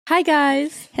Hi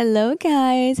guys! Hello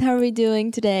guys, how are we doing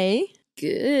today?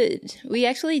 Good. We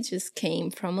actually just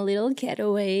came from a little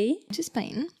getaway. To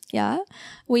Spain, yeah.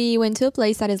 We went to a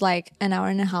place that is like an hour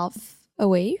and a half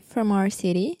away from our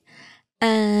city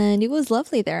and it was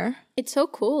lovely there. It's so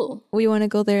cool. We want to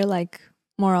go there like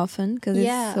more often because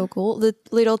it's so cool. The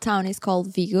little town is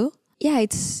called Vigo. Yeah,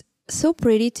 it's so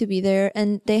pretty to be there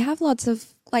and they have lots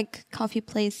of like coffee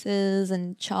places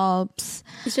and shops.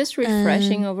 It's just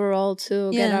refreshing overall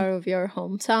to get out of your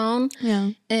hometown. Yeah.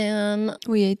 And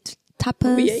we ate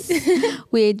tapas.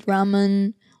 We ate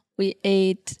ramen. We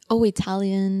ate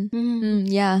Italian.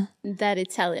 Yeah. That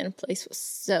Italian place was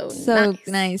so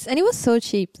nice. And it was so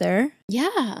cheap there.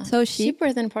 Yeah. So cheap.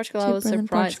 Cheaper than Portugal. I was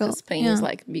surprised because Spain is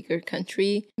like a bigger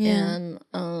country. Yeah. And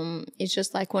it's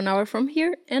just like 1 hour from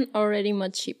here and already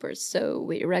much cheaper. So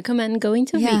we recommend going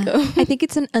to Vigo. I think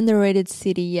it's an underrated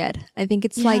city yet. I think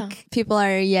it's like people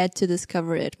are yet to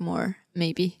discover it more.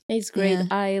 Maybe. It's great. Yeah.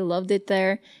 I loved it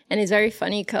there. And it's very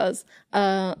funny because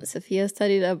Sophia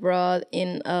studied abroad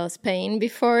in Spain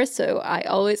before. So I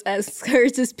always ask her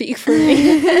to speak for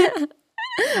me.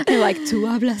 I'm like, tú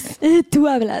hablas. Tú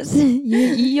hablas.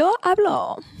 Yo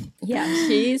hablo. Yeah,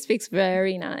 she speaks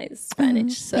very nice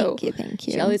Spanish. So thank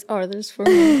you. She always orders for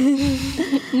me.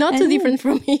 Not too different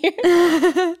from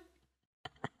here.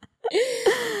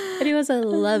 But it was a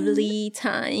lovely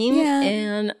time. Yeah.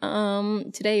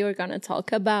 And today we're going to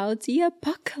talk about the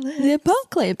apocalypse. The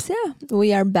apocalypse, yeah.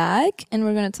 We are back and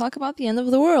we're going to talk about the end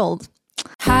of the world.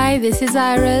 Hi, this is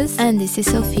Iris. And this is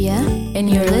Sophia. And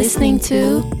you're listening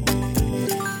to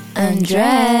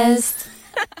Undressed.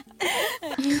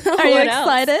 Are you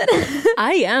excited?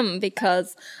 I am,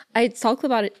 because I talked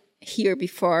about it here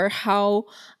before, how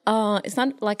it's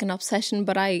not like an obsession,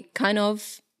 but I kind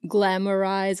of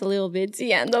glamorize a little bit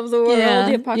the end of the world,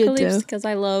 the apocalypse, because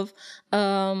I love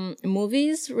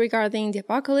movies regarding the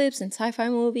apocalypse and sci-fi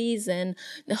movies and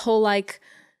the whole like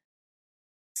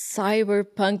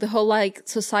cyberpunk, the whole like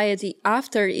society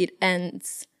after it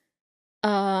ends.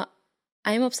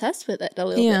 I'm obsessed with it a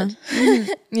little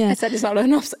bit. Yeah. I said it's not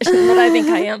an obsession, but I think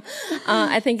I am.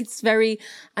 I think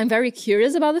I'm very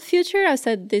curious about the future. I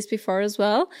said this before as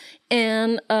well.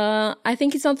 And I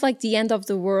think it's not like the end of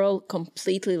the world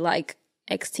completely like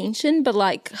extinction, but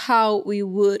like how we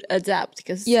would adapt,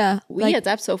 because we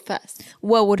adapt so fast.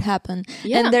 What would happen?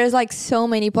 Yeah. And there's like so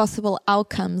many possible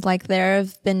outcomes. Like there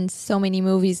have been so many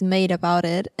movies made about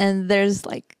it, and there's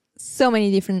like so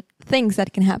many different things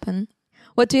that can happen.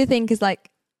 What do you think is like,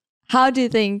 how do you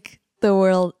think the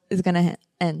world is going to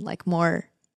end? Like more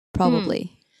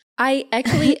probably. I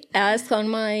actually asked on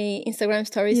my Instagram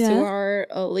stories to our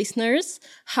listeners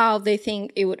how they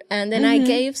think it would end. And I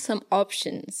gave some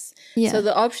options. Yeah. So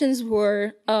the options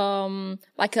were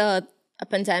like a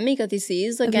pandemic, a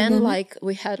disease, again, like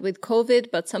we had with COVID,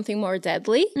 but something more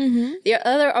deadly. The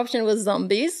other option was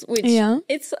zombies, which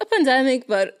it's a pandemic,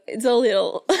 but it's a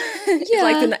little it's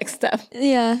like the next step.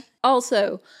 Yeah.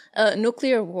 Also,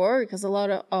 nuclear war, because a lot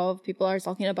of people are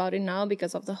talking about it now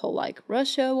because of the whole like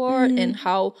Russia war and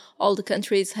how all the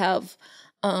countries have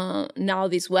now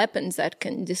these weapons that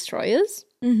can destroy us.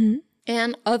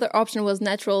 And other option was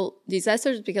natural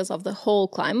disasters because of the whole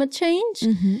climate change.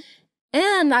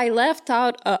 And I left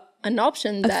out an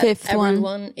option that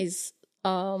everyone is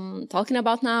talking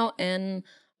about now and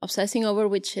obsessing over,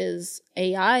 which is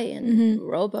AI and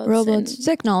robots. And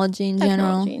technology in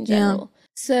general. Yeah.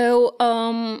 So,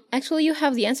 actually, you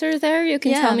have the answer there. You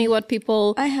can tell me what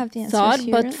people thought.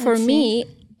 Here. But for me,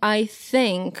 I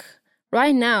think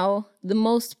right now, the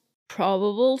most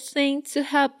probable thing to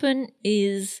happen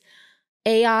is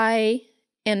AI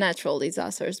and natural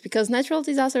disasters. Because natural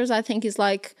disasters, I think, is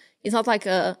like, it's not like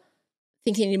a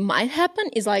thinking it might happen.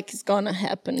 It's like it's gonna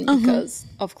happen because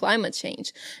of climate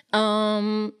change.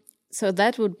 So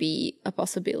that would be a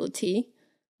possibility.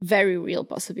 Very real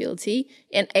possibility.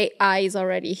 And AI is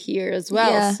already here as well.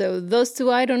 Yeah. So those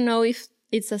two, I don't know if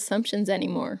it's assumptions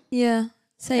anymore. Yeah,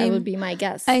 same. That would be my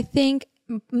guess. I think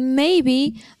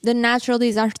maybe the natural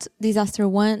disaster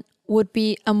one would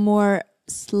be a more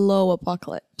slow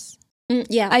apocalypse.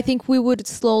 Yeah. I think we would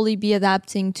slowly be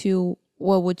adapting to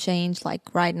what would change,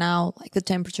 like right now. Like the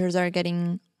temperatures are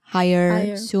getting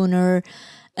higher. Sooner.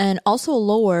 And also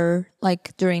lower,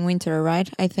 like during winter,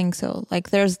 right? I think so.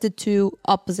 Like there's the two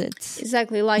opposites.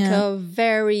 Exactly, like a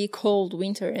very cold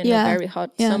winter and a very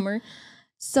hot summer.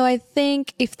 So I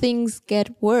think if things get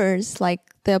worse, like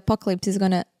that apocalypse is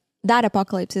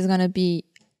gonna be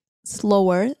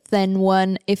slower than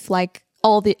one if like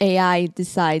all the AI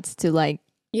decides to like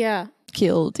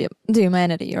kill the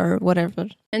humanity or whatever.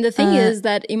 And the thing is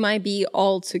that it might be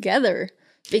all together.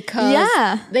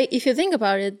 because if you think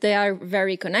about it, they are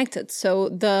very connected. So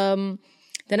the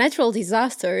natural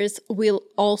disasters will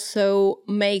also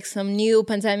make some new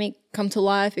pandemic come to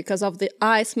life because of the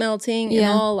ice melting and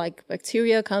all, like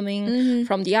bacteria coming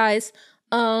from the ice.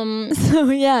 So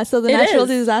the natural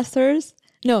disasters.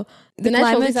 No, the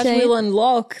natural disaster will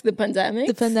unlock the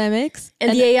pandemics.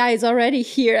 And the AI is already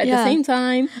here at the same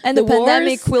time. And the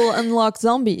pandemic will unlock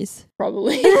zombies.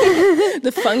 Probably.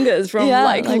 The fungus from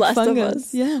like Last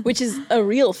fungus, of Us. Which is a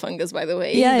real fungus, by the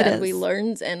way. That we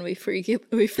learned and we freaked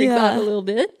out a little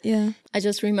bit. Yeah. I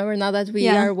just remember now that we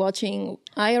are watching.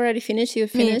 I already finished. You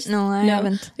finished? No, I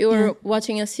haven't. We were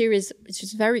watching a series which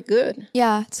is very good.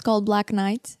 Yeah, it's called Black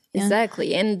Knight. Yeah.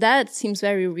 Exactly. And that seems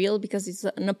very real because it's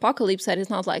an apocalypse that is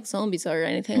not like zombies or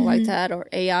anything like that or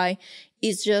AI.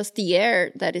 It's just the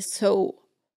air that is so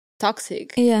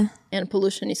toxic. Yeah. And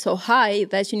pollution is so high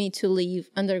that you need to live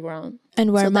underground.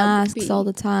 And wear masks all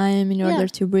the time in order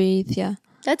to breathe. Yeah.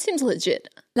 That seems legit.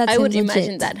 I would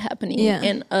imagine that happening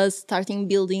and us starting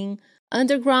building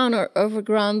underground or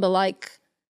overground, but like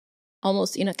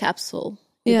almost in a capsule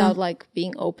without like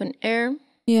being open air.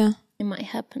 Yeah. It might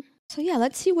happen. So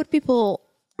let's see what people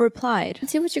replied.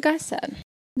 Let's see what you guys said.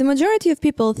 The majority of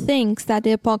people thinks that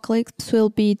the apocalypse will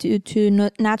be due to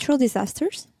natural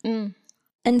disasters.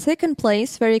 And second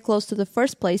place, very close to the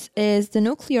first place, is the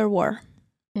nuclear war.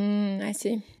 I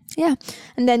see. Yeah.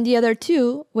 And then the other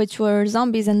two, which were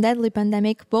zombies and deadly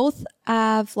pandemic, both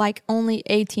have like only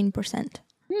 18%.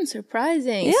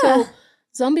 Surprising. Yeah. So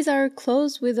zombies are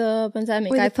close with a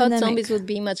pandemic. I thought zombies would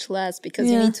be much less because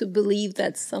you need to believe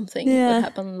that something would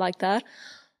happen like that.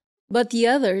 But the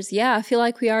others, I feel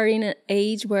like we are in an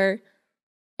age where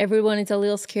everyone is a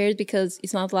little scared because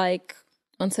it's not like,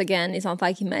 once again, it's not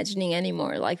like imagining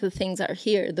anymore. Like the things are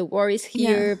here. The war is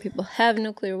here. People have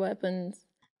nuclear weapons.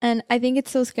 And I think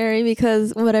it's so scary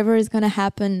because whatever is going to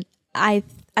happen, I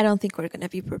don't think we're going to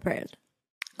be prepared.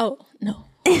 Oh, no.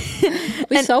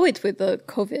 We saw it with the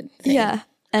COVID thing. Yeah.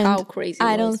 And how crazy it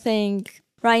was. I don't think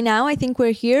right now, I think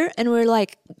we're here and we're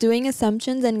like doing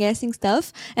assumptions and guessing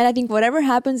stuff. And I think whatever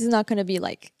happens is not going to be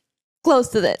like close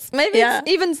to this. Maybe it's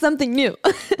even something new.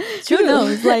 Who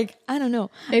knows? Like, I don't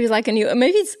know. Maybe it's like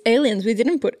maybe it's aliens. We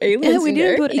didn't put aliens in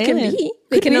there. It can be.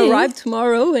 They can arrive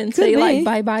tomorrow and say like,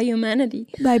 bye-bye humanity.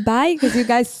 Bye-bye, because you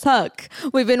guys suck.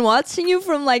 We've been watching you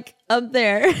from like up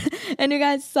there and you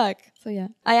guys suck. So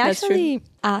I actually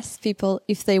asked people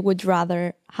if they would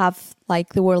rather have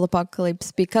like the world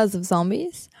apocalypse because of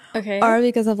zombies or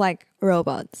because of like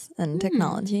robots and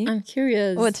technology. I'm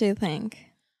curious. What do you think?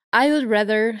 I would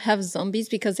rather have zombies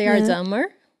because they are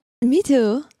dumber. Me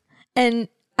too. And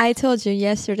I told you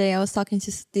yesterday I was talking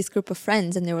to this group of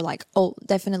friends and they were like, oh,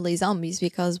 definitely zombies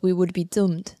because we would be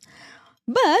doomed.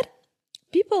 But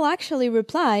people actually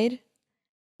replied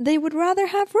they would rather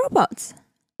have robots.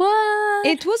 What?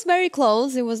 It was very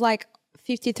close. It was like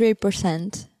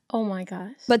 53%. Oh my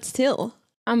gosh. But still.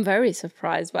 I'm very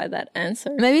surprised by that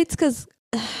answer. Maybe it's because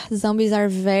zombies are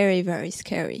very, very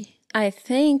scary. I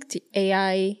think the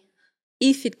AI,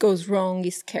 if it goes wrong,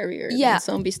 is scarier than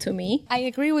zombies to me. I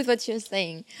agree with what you're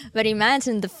saying. But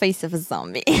imagine the face of a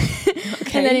zombie.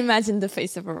 And then imagine the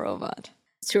face of a robot.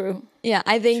 True. Yeah,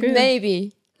 I think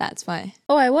maybe that's why.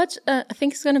 Oh, I watched, I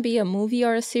think it's going to be a movie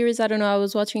or a series. I don't know. I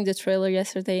was watching the trailer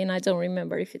yesterday and I don't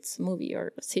remember if it's a movie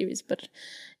or a series, but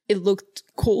it looked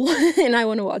cool and I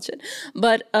want to watch it.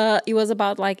 But it was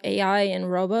about like AI and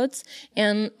robots.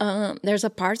 And there's a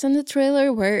part in the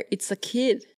trailer where it's a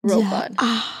kid robot.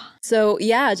 So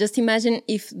just imagine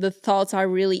if the thoughts are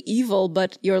really evil,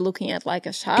 but you're looking at like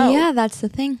a child. Yeah, that's the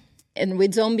thing. And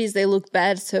with zombies, they look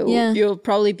bad. So you'll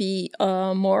probably be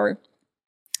more,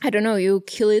 I don't know, you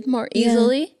kill it more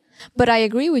easily. But I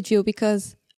agree with you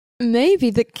because maybe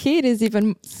the kid is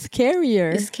even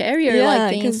scarier. It's scarier,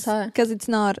 like the inside. Because it's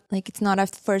not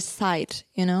at first sight,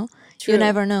 you know? True. You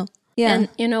never know. Yeah. And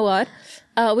you know what?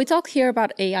 We talked here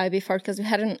about AI before because we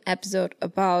had an episode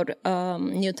about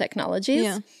new technologies.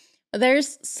 Yeah.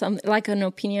 There's some like an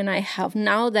opinion I have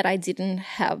now that I didn't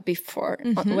have before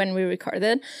when we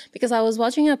recorded, because I was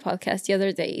watching a podcast the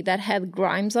other day that had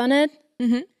Grimes on it.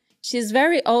 She's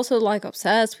very also like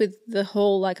obsessed with the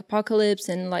whole like apocalypse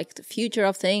and like the future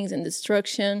of things and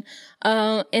destruction.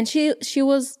 And she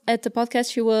was at the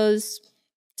podcast, she was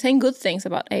saying good things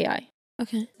about AI.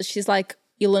 Okay. She's like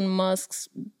Elon Musk's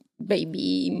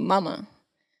baby mama.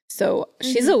 So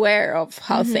she's aware of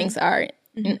how things are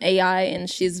in AI and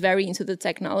she's very into the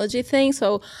technology thing.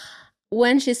 So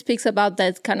when she speaks about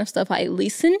that kind of stuff, I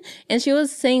listen. And she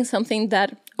was saying something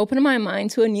that opened my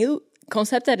mind to a new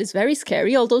concept that is very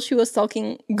scary, although she was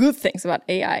talking good things about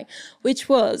AI, which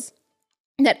was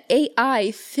that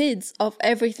AI feeds of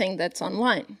everything that's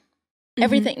online.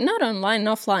 Everything, not online,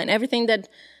 offline, everything that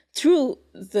through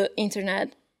the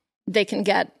internet they can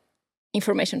get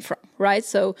information from, right?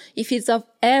 So it feeds off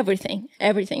everything,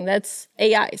 that's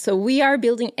AI. So we are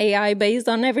building AI based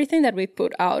on everything that we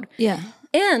put out. Yeah.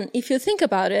 And if you think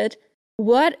about it,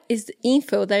 what is the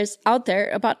info that's out there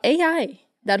about AI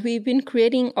that we've been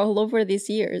creating all over these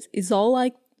years is all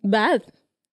like bad.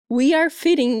 We are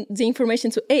feeding the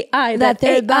information to AI that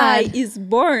AI bad. is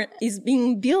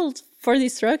being built for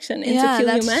destruction and to kill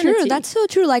that's humanity. True. That's so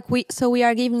true. Like we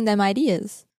are giving them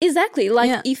ideas. Exactly.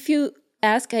 Like if you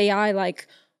ask AI, like,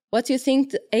 what do you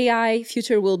think the AI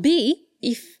future will be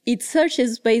if it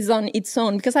searches based on its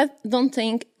own? Because I don't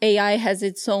think AI has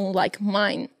its own like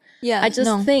mind. Yeah. I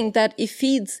just think that it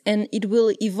feeds and it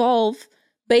will evolve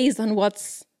based on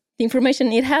what's the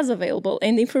information it has available.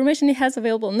 And the information it has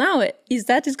available now is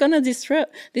that it's going to destroy.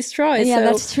 Yeah, so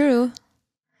that's true.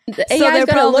 The AI is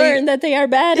going to learn that they are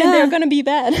bad and they're going to be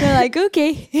bad. They're like,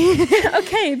 okay.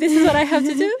 Okay, this is what I have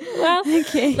to do. Well,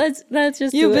 okay. Let's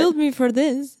just you do built me for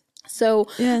this. So,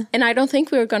 and I don't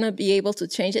think we're going to be able to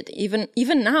change it even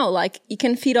now. Like, it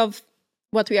can feed off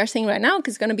what we are saying right now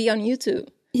because it's going to be on YouTube.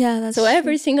 Yeah, that's so true.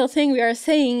 Every single thing we are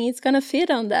saying, it's going to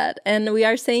feed on that. And we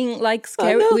are saying, like,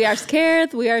 we are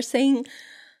scared. We are saying...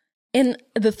 And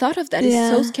the thought of that is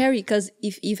so scary because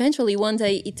if eventually one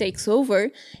day it takes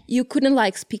over, you couldn't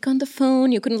like speak on the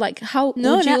phone. You couldn't like, how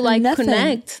would you like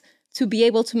connect to be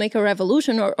able to make a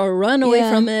revolution or run away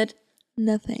from it?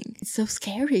 Nothing. It's so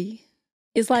scary.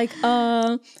 It's like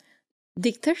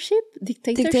dictatorship.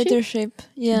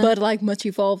 Yeah. But like much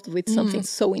evolved with something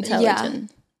so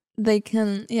intelligent. Yeah. They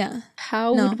can,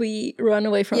 How would we run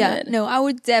away from it? No, I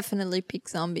would definitely pick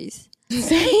zombies.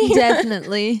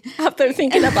 Definitely. After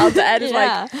thinking about that, it's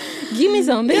like, give me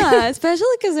zombies. Yeah,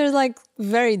 especially because there's like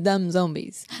very dumb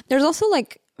zombies. There's also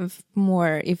like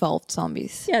more evolved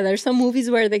zombies. Yeah, there's some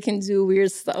movies where they can do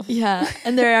weird stuff. Yeah,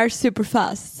 and they are super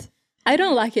fast. I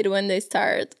don't like it when they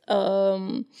start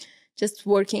just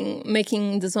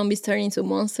making the zombies turn into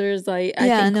monsters. I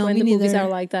think when the movies are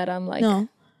like that, I'm like, no,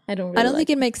 I don't think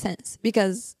it makes sense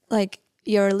because like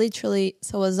you're literally,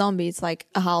 so a zombie is like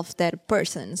a half dead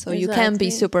person. So you can't be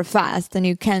super fast and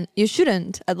you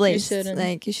shouldn't at least.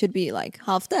 Like you should be like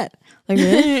half dead. Like,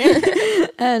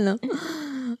 I don't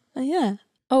know. Yeah.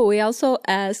 Oh, we also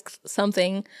asked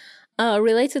something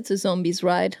related to zombies,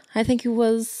 right? I think it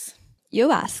was... You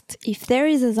asked, if there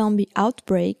is a zombie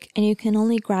outbreak and you can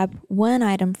only grab one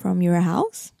item from your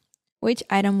house, which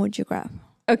item would you grab?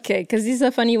 Okay, because this is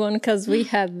a funny one because we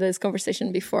had this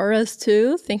conversation before us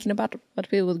too, thinking about what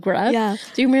we would grab. Yeah.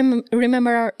 Do you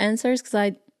remember our answers?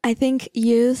 Because I think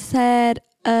you said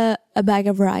a bag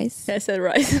of rice. I said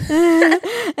rice.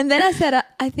 And then I said,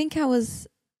 I think I was,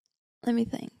 let me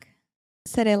think.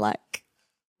 Said it like,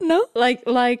 no? Like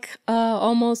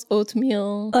almost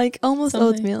oatmeal. Like almost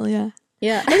something. Oatmeal, yeah.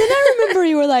 Yeah. And then I remember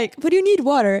you were like, but you need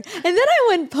water. And then I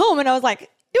went home and I was like,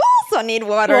 you also need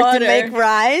water to make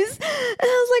rice. And I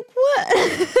was like, what?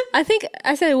 I think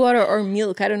I said water or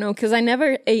milk. I don't know. Because I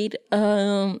never ate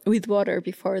with water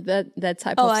before that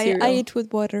type of cereal. I eat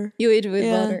with water. You eat with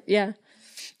water. Yeah.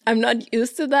 I'm not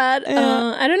used to that.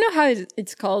 Yeah. I don't know how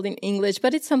it's called in English,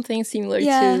 but it's something similar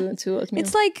to oatmeal.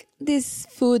 It's like this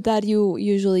food that you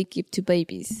usually give to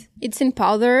babies. It's in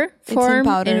powder form.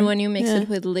 And when you mix it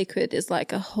with liquid, it's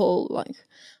like a whole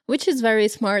which is very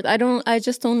smart. I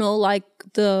just don't know like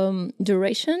the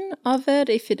duration of it,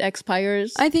 if it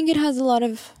expires. I think it has a lot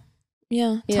of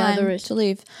time to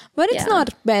live. But it's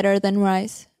not better than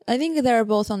rice. I think they're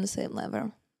both on the same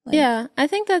level. I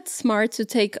think that's smart to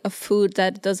take a food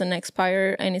that doesn't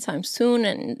expire anytime soon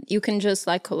and you can just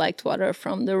like collect water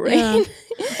from the rain.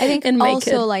 I think and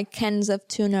also like cans of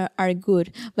tuna are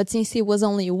good. But since it was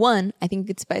only one, I think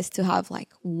it's best to have like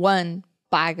one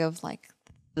bag of like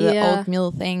the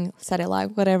oatmeal thing,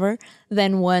 satellite, whatever,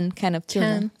 than one can of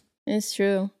tuna. It's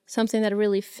true. Something that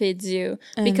really feeds you.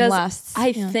 And because lasts,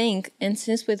 I think, and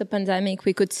since with the pandemic,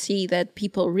 we could see that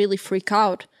people really freak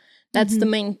out. That's the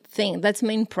main thing. That's the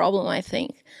main problem, I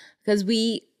think. Because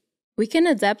we can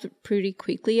adapt pretty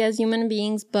quickly as human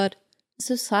beings, but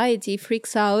society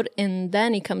freaks out and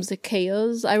then it comes the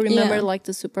chaos. I remember like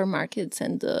the supermarkets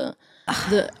and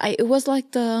it was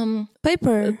like the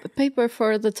paper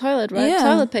for the toilet, right?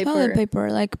 Toilet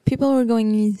paper. Like people were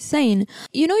going insane.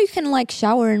 You can like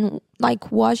shower and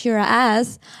like wash your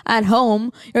ass at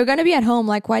home. You're gonna be at home.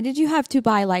 Like, why did you have to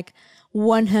buy like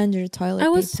 100 toilet paper? I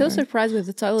was so surprised with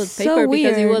the toilet paper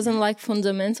because it wasn't like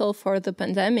fundamental for the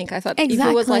pandemic. I thought if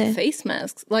it was like face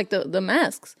masks, like the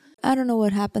masks. I don't know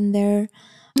what happened there.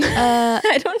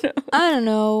 I don't know. I don't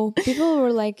know. People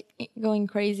were like going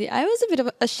crazy. I was a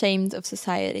bit ashamed of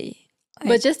society. Like,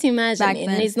 But just imagine, back and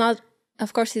then. it's not,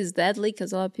 of course, it's deadly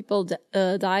because a lot of people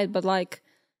died, but like,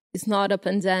 it's not a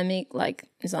pandemic, like,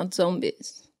 it's not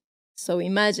zombies. So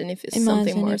imagine if it's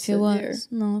something more severe.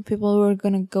 No, people were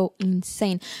gonna go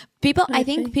insane. I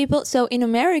think people. So in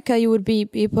America,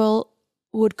 people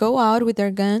would go out with their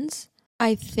guns.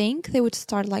 I think they would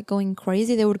start like going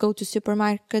crazy. They would go to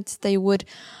supermarkets. They would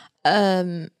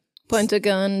point a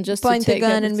gun just point to a take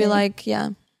gun everything. and be like, yeah.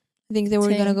 I think they were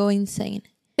gonna go insane.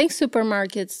 I think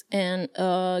like and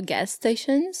gas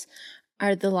stations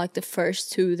are the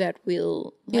first two that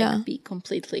will be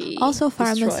completely also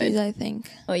pharmacies destroyed. I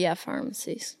think. Oh yeah,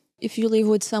 pharmacies. If you live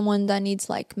with someone that needs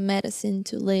like medicine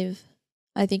to live,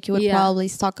 I think you would probably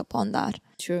stock up on that.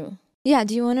 True. Yeah,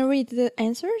 do you want to read the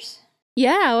answers?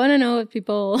 Yeah, I want to know what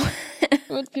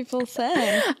people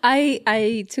said.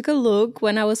 I took a look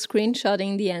when I was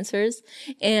screenshotting the answers,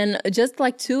 and just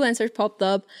like 2 answers popped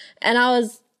up, and I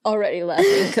was already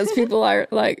laughing because people are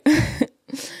like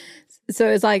so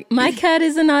it's like, my cat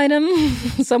is an item.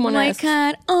 Someone asked. My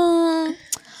cat. Oh,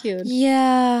 cute.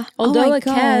 Yeah. Although a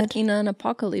cat in an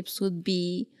apocalypse would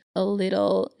be a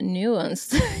little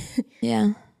nuanced.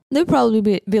 Yeah. They'll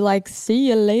probably be like, see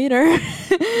you later.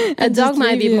 A dog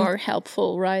might be more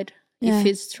helpful, right? Yeah. If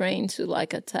it's trained to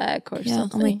like attack or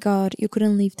something. Oh my god, you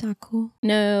couldn't leave Taco.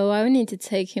 No, I would need to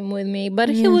take him with me, but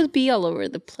he would be all over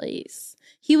the place.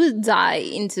 He would die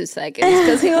in 2 seconds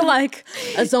because he was like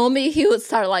a zombie. He would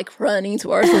start like running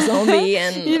towards the zombie,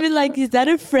 and you'd be like, "Is that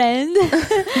a friend?"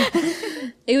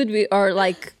 It would be, or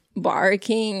like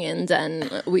barking, and then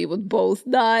we would both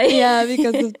die. Yeah,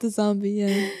 because of the zombie.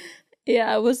 Yeah.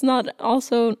 Yeah, it was not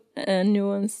also a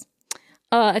nuance.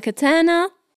 A katana.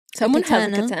 Someone has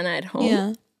a katana at home.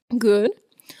 Yeah. Good.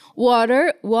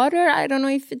 Water. I don't know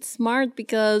if it's smart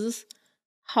because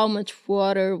how much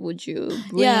water would you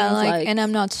bring? Yeah, like, and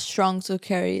I'm not strong to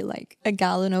carry like a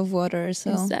gallon of water.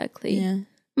 So exactly. Yeah.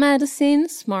 Medicine,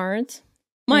 smart.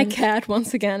 My cat,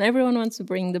 once again. Everyone wants to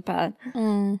bring the pet.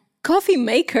 Coffee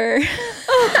maker.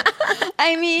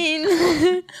 I mean,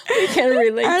 we can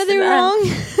relate. Are they wrong?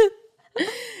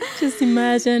 Just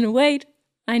imagine. Wait,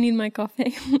 I need my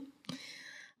coffee.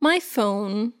 My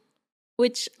phone,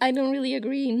 which I don't really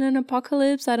agree. In an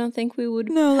apocalypse, I don't think we would.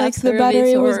 No, like the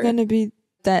battery was gonna be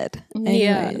dead.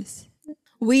 Anyways. Yeah.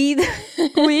 Weed.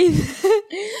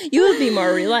 You would be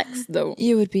more relaxed, though.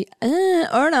 You would be,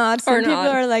 or not. Some people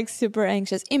are like super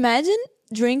anxious. Imagine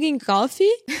drinking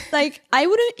coffee. Like, I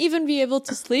wouldn't even be able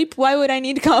to sleep. Why would I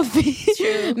need coffee?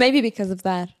 True. Maybe because of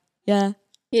that. Yeah.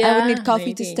 I would need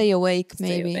coffee to stay awake,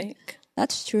 maybe.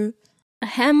 That's true. A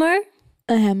hammer?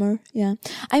 A hammer, yeah.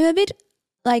 I'm a bit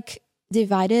like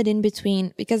divided in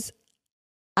between because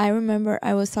I remember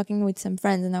I was talking with some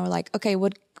friends and I was like, okay,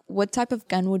 what type of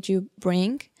gun would you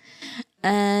bring?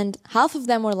 And half of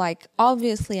them were like,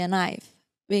 obviously a knife,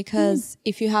 because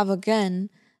if you have a gun,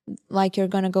 like you're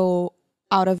gonna go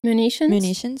out of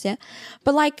munitions, yeah.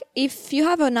 But like if you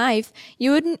have a knife,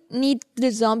 you wouldn't need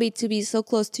the zombie to be so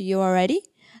close to you already.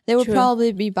 They would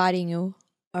probably be biting you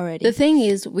already. The thing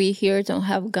is, we here don't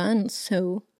have guns,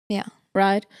 so yeah.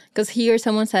 Right? Because here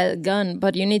someone said a gun,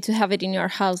 but you need to have it in your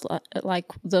house. Like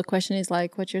the question is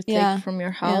like, what's your take from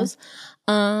your house?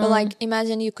 Yeah. But like,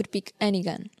 imagine you could pick any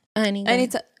gun, any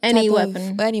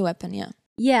weapon, any weapon. Yeah.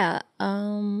 Yeah.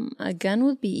 A gun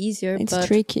would be easier. It's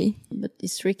tricky. But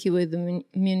it's tricky with the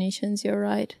munitions. You're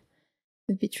right.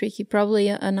 It'd be tricky. Probably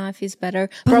a knife is better.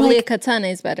 But probably like, a katana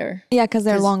is better. Yeah, because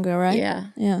they're longer, right? Yeah.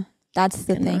 Yeah. That's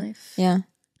the thing. Knife. Yeah.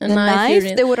 The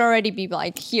knife, they would already be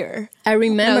like here. I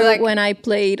remember when I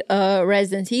played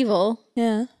Resident Evil.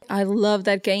 Yeah. I love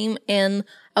that game, and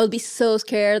I would be so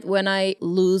scared when I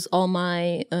lose all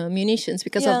my munitions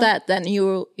because of that. Then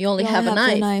you only have a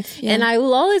knife. And I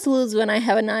will always lose when I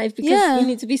have a knife because you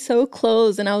need to be so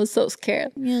close, and I was so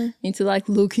scared. Yeah. You need to like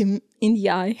look him in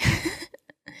the eye.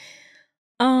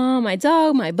 My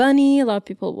dog, my bunny. A lot of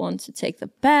people want to take the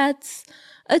pets.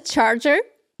 A charger.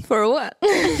 For what?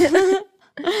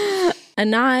 A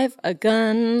knife, a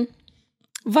gun,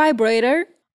 vibrator.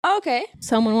 Okay.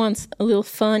 Someone wants a little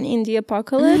fun in the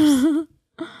apocalypse.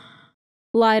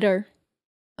 Lighter.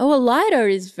 Oh, a lighter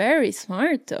is very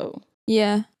smart though.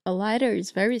 Yeah. A lighter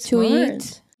is very smart. To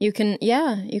eat. You can.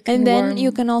 And then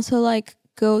you can also like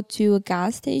go to a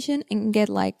gas station and get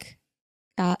like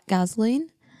gasoline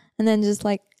and then just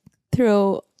like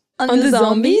throw on the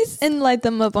zombies and light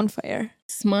them up on fire.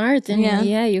 Smart. And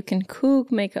yeah, you can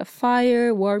cook, make a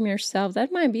fire, warm yourself.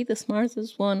 That might be the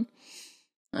smartest one.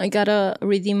 I gotta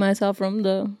redeem myself from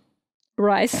the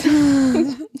rice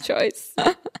choice.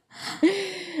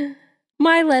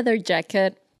 My leather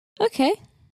jacket. Okay.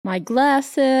 My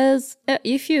glasses.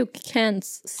 If you can't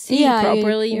see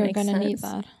properly, you're makes gonna sense. need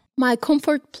that. My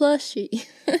comfort plushie.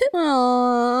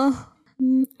 Aww.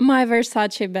 My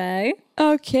Versace bag.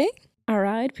 Okay. All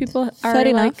right. People Fair are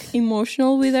enough. like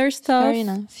emotional with their stuff. Fair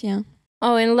enough, yeah.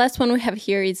 Oh, and the last one we have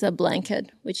here is a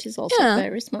blanket, which is also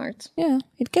very smart. Yeah,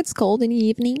 it gets cold in the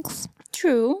evenings.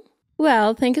 True.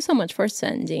 Well, thank you so much for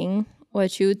sending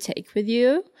what you take with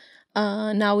you.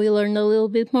 Now we learned a little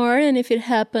bit more, and if it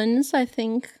happens, I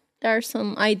think there are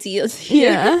some ideas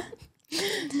here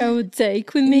I would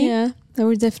take with me. Yeah, I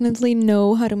would definitely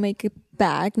know how to make a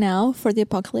bag now for the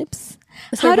apocalypse.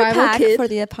 A survival how to pack kit for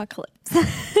the apocalypse.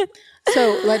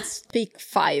 So let's pick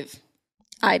 5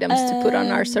 items to put on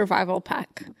our survival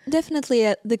pack.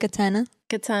 Definitely the katana.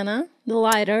 Katana, the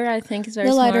lighter, I think is very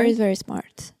The smart. lighter is very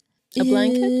smart. A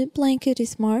blanket? Blanket is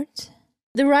smart.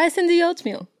 The rice and the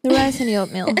oatmeal. The rice and the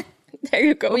oatmeal. There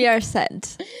you go. We are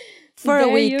set. For a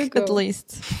week at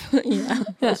least. Yeah.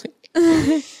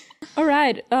 All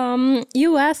right.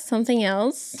 You asked something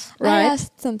else, right? I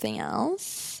asked something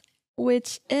else,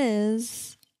 which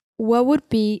is, what would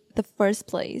be the first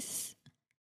place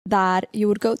that you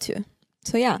would go to?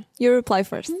 So yeah, you reply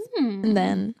first, and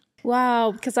then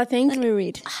wow, because I think we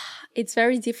read. It's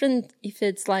very different if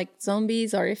it's like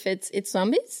zombies or if it's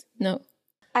zombies. No.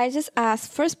 I just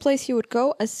asked first place you would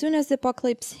go as soon as the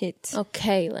apocalypse hit.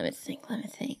 Okay, let me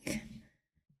think.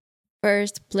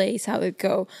 First place I would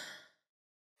go.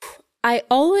 I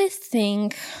always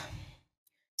think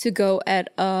to go at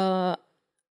a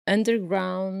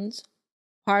underground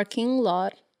parking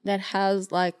lot that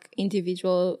has like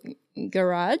individual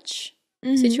garage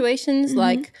situations,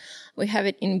 like we have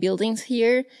it in buildings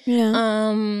here.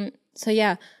 Yeah. So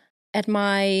yeah, at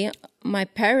my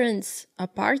parents'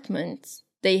 apartment,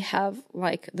 they have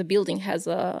like the building has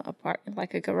a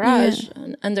garage,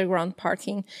 an underground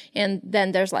parking, and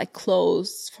then there's like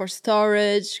closed for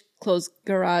storage, closed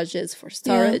garages for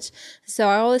storage. So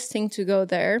I always think to go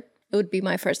there. It would be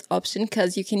my first option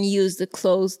because you can use the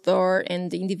closed door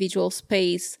and the individual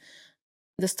space,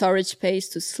 the storage space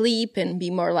to sleep and be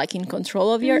more like in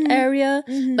control of your area.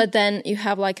 But then you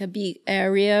have like a big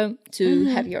area to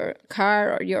have your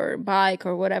car or your bike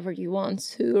or whatever you want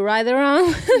to ride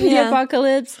around the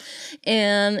apocalypse.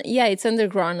 And yeah, it's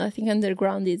underground. I think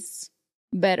underground is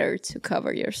better to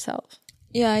cover yourself.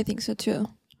 Yeah, I think so too.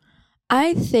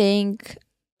 I think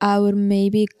I would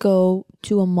maybe go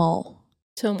to a mall.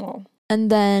 And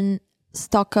then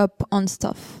stock up on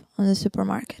stuff on the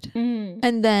supermarket.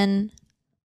 And then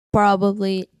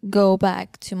probably go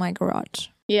back to my garage.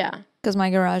 Yeah. Because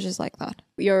my garage is like that.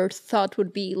 Your thought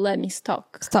would be, let me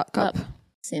stock up.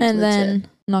 Seems and legit. Then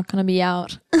not going to be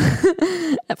out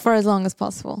for as long as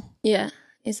possible. Yeah,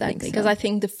 exactly. Because I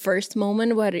think the first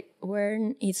moment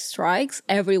when it strikes,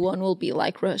 everyone will be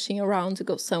like rushing around to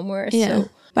go somewhere. Yeah. So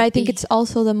but I think it's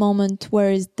also the moment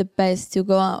where it's the best to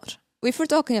go out. If we're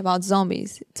talking about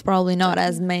zombies, it's probably not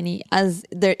as many as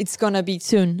it's gonna be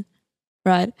soon,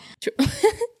 right? True.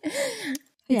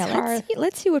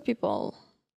 Let's see what people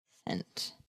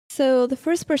sent. So the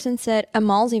first person said a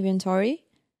mall's inventory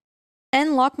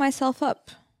and lock myself up.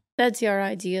 That's your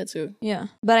idea too. Yeah,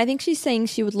 but I think she's saying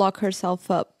she would lock herself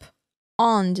up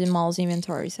on the mall's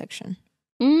inventory section.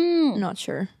 Not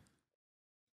sure.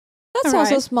 That's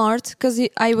also smart because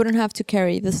I wouldn't have to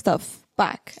carry the stuff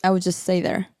back. I would just stay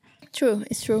there. True,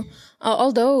 it's true.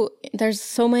 Although there's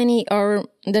so many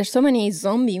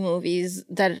zombie movies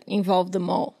that involve the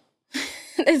mall.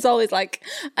 It's always like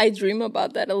I dream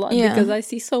about that a lot because I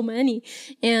see so many,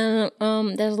 and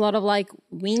there's a lot of like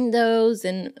windows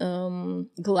and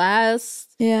glass.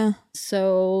 Yeah.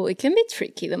 So it can be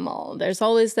tricky. The mall. There's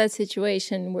always that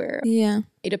situation where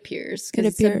it appears because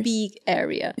it's a big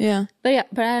area. Yeah. But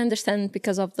I understand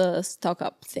because of the stock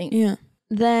up thing. Yeah.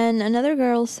 Then another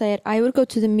girl said, I would go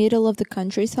to the middle of the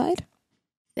countryside.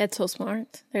 That's so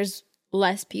smart. There's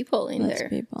less people in there.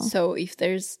 So if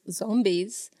there's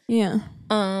zombies. Yeah.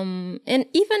 And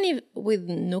even if with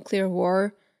nuclear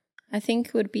war, I think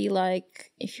it would be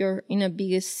like if you're in a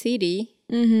bigger city,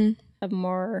 have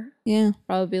more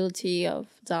probability of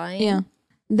dying. Yeah.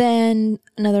 Then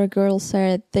another girl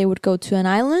said they would go to an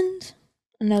island.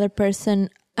 Another person,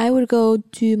 I would go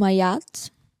to my yacht.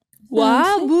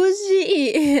 Wow,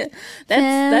 bougie.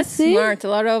 That's smart. A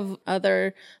lot of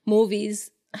other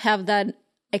movies have that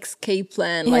escape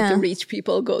plan, like the rich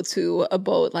people go to a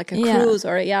boat, like a cruise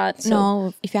or a yacht. So.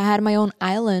 No, if I had my own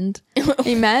island,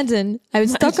 imagine I would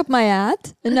stock up my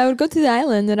yacht and I would go to the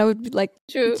island and I would be like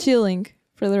chilling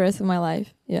for the rest of my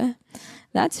life. Yeah,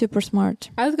 that's super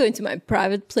smart. I was going to my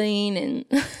private plane and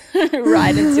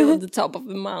ride until the top of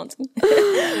the mountain.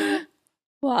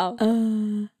 Wow.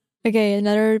 Okay,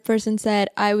 another person said,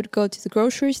 I would go to the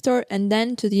grocery store and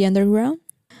then to the underground.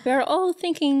 We're all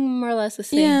thinking more or less the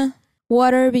same. Yeah.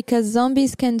 Water because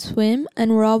zombies can swim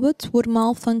and robots would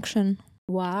malfunction.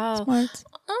 Wow. Smart.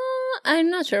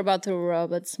 I'm not sure about the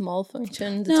robots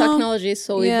malfunction. The No. technology is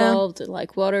so evolved,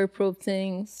 like waterproof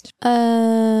things.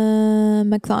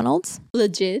 McDonald's.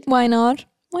 Legit. Why not?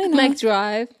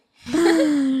 McDrive.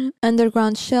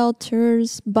 Underground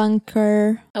shelters,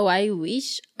 bunker. Oh, I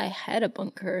wish I had a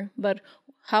bunker, but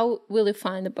how will you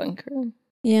find a bunker?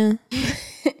 Yeah.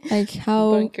 Like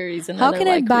how bunker is another, how can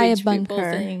I like, buy a rich people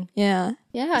bunker? thing. Yeah.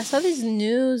 Yeah, I saw this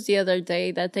news the other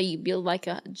day that they built like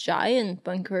a giant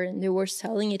bunker and they were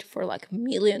selling it for like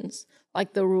millions,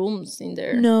 like the rooms in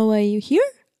there. No way. You here?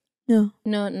 No.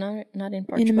 No, not in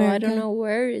Portugal. I don't America. know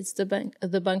where it's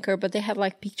the bunker, but they had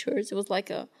like pictures. It was like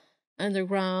a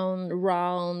underground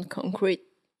round concrete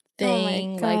thing,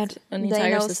 oh my God. like an They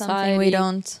entire know society. something we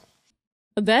don't.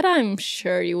 That I'm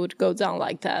sure you would go down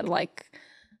like that. Like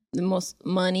the most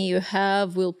money you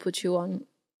have will put you on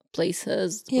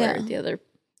places where the other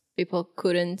people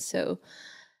couldn't. So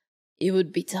it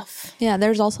would be tough. Yeah,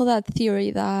 there's also that theory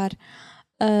that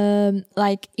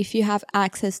like if you have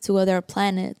access to other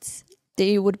planets,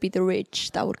 they would be the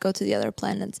rich that would go to the other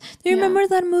planets. Do you remember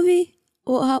that movie?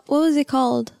 What was it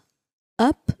called?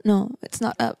 Up? No, it's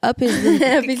not Up. Up is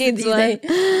the kids one.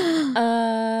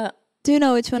 Do you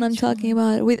know which one I'm talking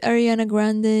about? With Ariana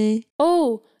Grande.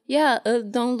 Oh, yeah.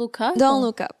 Don't Look Up. Don't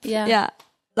Look Up. Yeah. Yeah.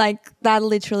 Like that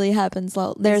literally happens.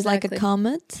 There's like a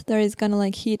comet that is gonna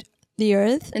like hit the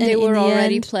Earth. And they were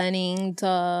already planning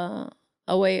a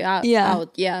way out. Yeah.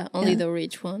 Yeah. Only the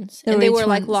rich ones. The and they rich were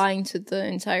like ones. lying to the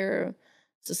entire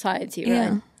society,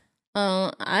 right?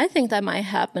 Yeah. I think that might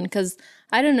happen because,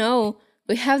 I don't know,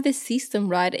 we have this system,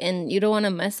 right? And you don't want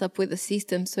to mess up with the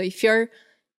system. So if you're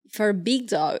a big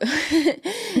dog,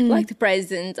 like the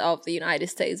president of the United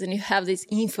States, and you have this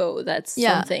info that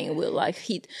something will like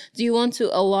hit, do you want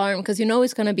to alarm? Because you know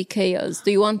it's going to be chaos.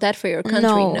 Do you want that for your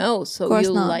country? No. So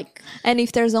you like... And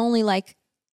if there's only like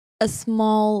a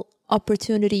small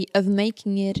opportunity of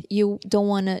making it, you don't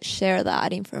want to share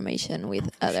that information with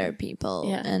other people.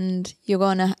 Yeah. And you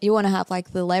want to have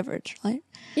like the leverage, right?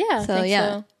 Yeah, so, I think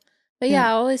so. But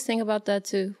I always think about that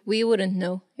too. We wouldn't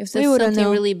know if there's something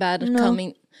really bad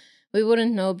coming. We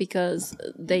wouldn't know because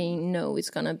they know it's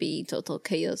gonna be total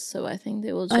chaos. So I think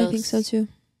they will just... I think so too.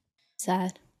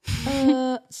 Sad.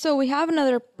 So we have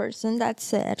another person that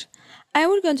said, I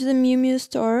would go to the Miu Miu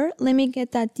store. Let me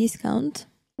get that discount.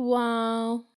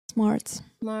 Wow. Smart.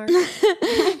 Smart.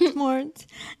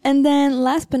 And then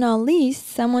last but not least,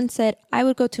 someone said, I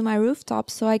would go to my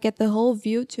rooftop so I get the whole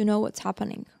view to know what's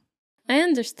happening. I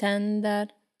understand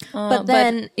that. But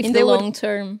then if in they the would long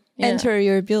term, enter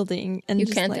your building and you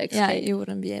just can't escape. Yeah, you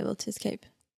wouldn't be able to escape.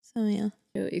 So yeah.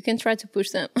 You can try to push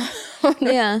them.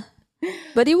 Yeah.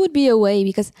 But it would be a way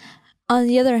because on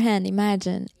the other hand,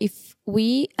 imagine if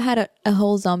we had a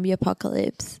whole zombie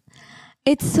apocalypse.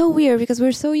 It's so weird because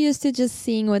we're so used to just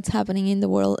seeing what's happening in the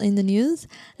world in the news,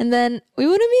 and then we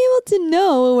wouldn't be able to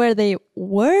know where they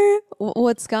were,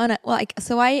 what's gonna like.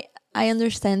 So I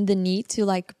understand the need to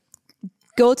like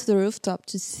go to the rooftop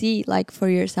to see like for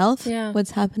yourself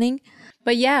what's happening.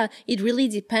 But yeah, it really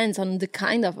depends on the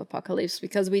kind of apocalypse,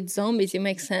 because with zombies, it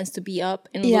makes sense to be up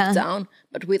and look down.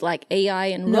 But with like AI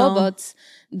and robots,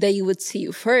 they would see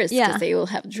you first because they will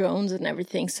have drones and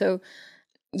everything. So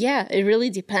yeah, it really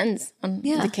depends on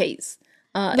the case.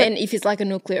 And if it's like a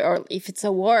nuclear or if it's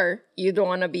a war, you don't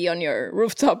want to be on your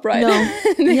rooftop, right? No.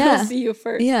 They will see you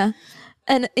first. Yeah.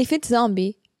 And if it's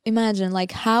zombie, imagine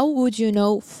like how would you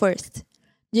know first?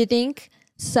 Do you think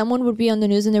someone would be on the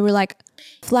news and they were like,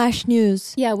 flash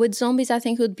news? Yeah, with zombies, I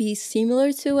think it would be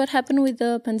similar to what happened with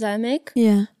the pandemic.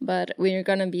 Yeah. But we're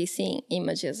going to be seeing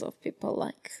images of people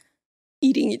like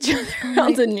eating each other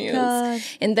on the news. God.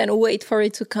 And then wait for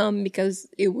it to come because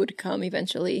it would come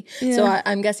eventually. Yeah. So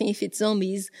I'm guessing if it's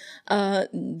zombies,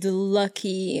 the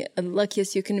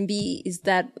luckiest you can be is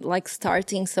that like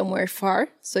starting somewhere far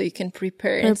so you can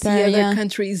prepare and see other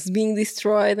countries being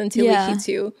destroyed until it hits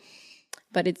you.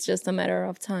 But it's just a matter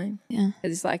of time. Yeah.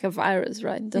 It's like a virus,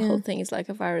 right? The whole thing is like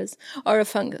a virus or a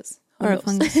fungus.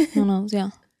 Who knows?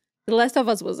 Yeah. The Last of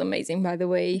Us was amazing, by the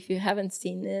way. If you haven't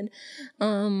seen it,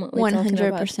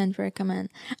 100% recommend.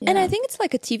 Yeah. And I think it's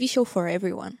like a TV show for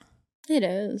everyone. It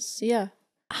is, yeah.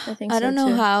 I think I don't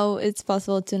know how it's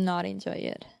possible to not enjoy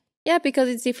it. Yeah, because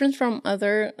it's different from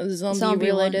other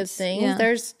zombie-related things. Yeah.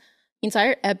 There's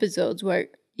entire episodes where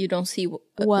you don't see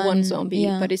one zombie,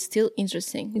 but it's still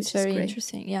interesting. It's very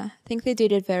interesting. Yeah, I think they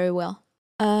did it very well.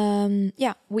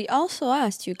 We also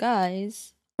asked you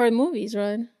guys For movies,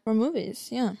 right? For movies,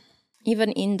 yeah.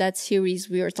 Even in that series,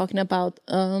 we were talking about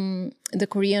the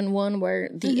Korean one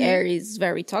where the air is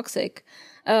very toxic.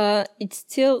 It's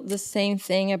still the same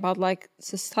thing about like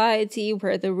society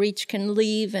where the rich can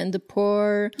live and the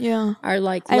poor are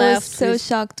like left. I was so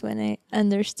shocked when I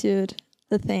understood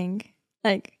the thing.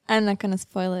 Like, I'm not gonna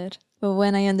spoil it, but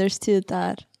when I understood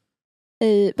that,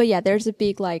 but yeah, there's a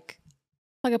big like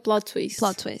a plot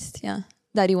twist. Yeah,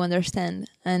 that you understand,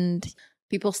 and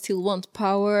people still want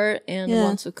power and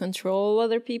want to control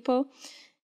other people.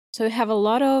 So we have a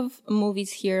lot of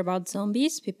movies here about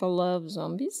zombies. People love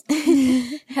zombies.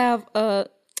 Have a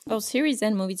series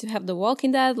and movies. We have The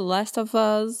Walking Dead, The Last of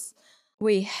Us.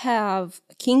 We have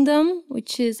Kingdom,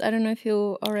 which is, I don't know if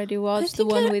you already watched the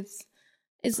one with...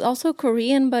 It's also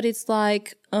Korean, but it's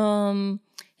like in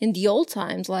the old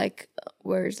times, like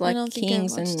where it's like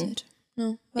kings and...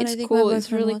 No, but it's cool.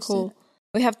 It's really cool.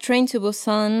 We have Train to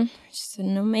Busan, which is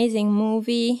an amazing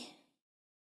movie.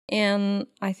 And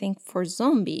I think for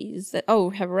zombies,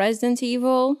 we have Resident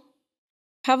Evil.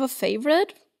 Have a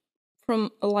favorite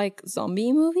from like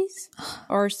zombie movies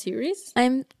or series?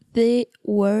 I'm the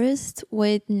worst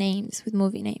with names, with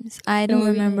movie names. I don't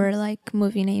remember like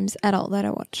movie names at all that I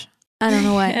watch. I don't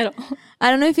know why. At all. I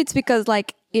don't know if it's because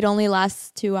like it only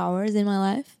lasts 2 hours in my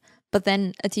life, but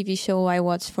then a TV show I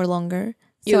watch for longer.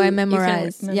 So I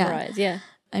memorize. Yeah.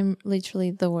 I'm literally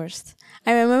the worst.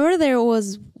 I remember there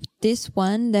was this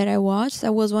one that I watched.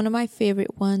 That was one of my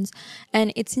favorite ones.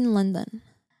 And it's in London.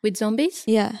 With zombies?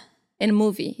 Yeah. In a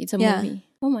movie. It's a movie.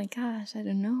 Oh my gosh, I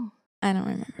don't know. I don't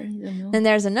remember. I don't know. And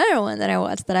there's another one that I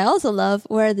watched that I also love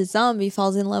where the zombie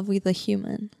falls in love with a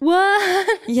human.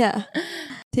 What? Yeah.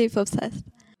 Deep obsessed.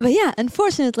 But yeah,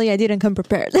 unfortunately I didn't come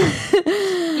prepared.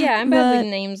 Yeah, I'm bad with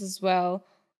names as well.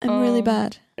 I'm really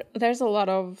bad. There's a lot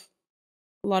of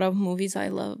movies I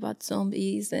love about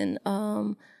zombies, and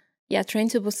Train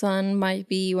to Busan might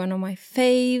be one of my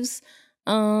faves.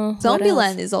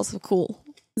 Zombieland is also cool.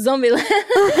 Zombieland,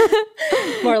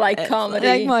 more like comedy.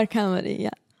 Like more comedy, yeah.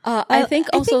 I think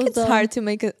it's hard to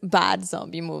make a bad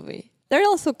zombie movie. They're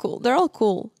also cool. They're all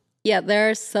cool. Yeah, there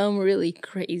are some really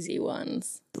crazy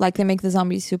ones. Like they make the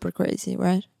zombies super crazy,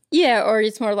 right? Yeah, or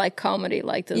it's more like comedy,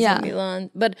 like the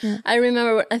Zombieland. But I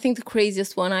remember, I think the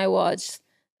craziest one I watched,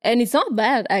 and it's not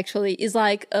bad actually, is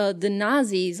like the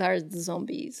Nazis are the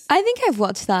zombies. I think I've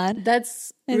watched that.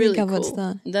 That's really cool. Watched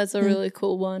that. That's a really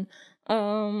cool one.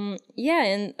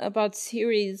 And about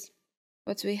series,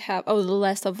 what do we have? Oh, The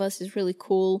Last of Us is really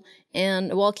cool,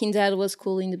 and Walking Dead was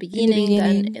cool in the beginning.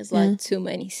 Then it's like too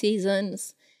many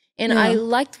seasons. And I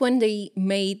liked when they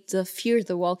made the Fear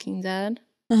the Walking Dead.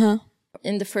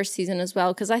 In the first season as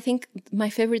well, because I think my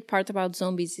favorite part about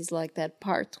zombies is like that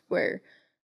part where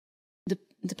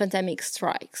the pandemic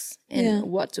strikes and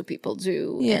what do people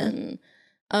do, and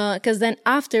because then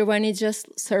after, when it's just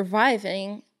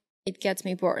surviving, it gets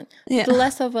me bored. The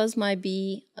Last of Us might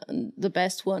be the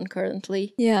best one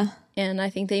currently, and I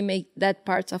think they make that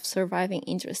part of surviving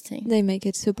interesting. They make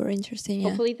it super interesting.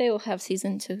 Hopefully they will have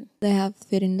season 2. They have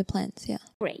it in the plans.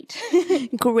 Great.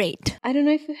 Great. I don't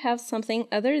know if you have something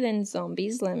other than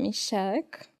zombies. Let me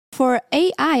check. For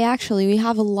AI, actually, we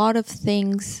have a lot of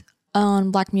things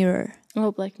on Black Mirror.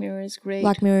 Oh, Black Mirror is great.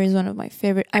 Black Mirror is one of my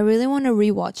favorite. I really want to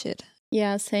rewatch it.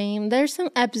 Yeah, same. There's some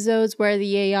episodes where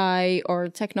the AI or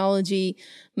technology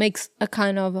makes a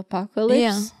kind of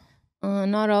apocalypse.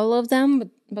 Not all of them,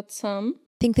 but some.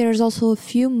 I think there's also a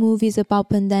few movies about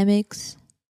pandemics.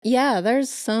 Yeah, there's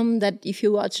some that if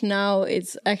you watch now,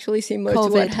 it's actually similar to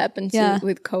what happened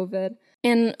with COVID.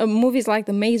 And movies like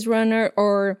The Maze Runner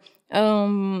or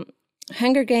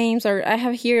Hunger Games, or I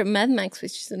have here Mad Max,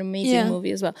 which is an amazing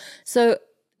movie as well. So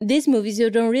these movies,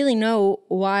 you don't really know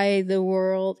why the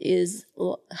world is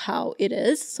how it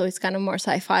is. So it's kind of more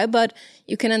sci-fi, but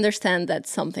you can understand that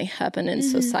something happened and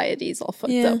society is all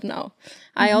fucked up now.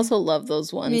 I also love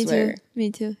those ones where...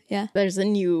 Me too, yeah. There's a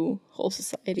new whole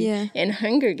society. Yeah. And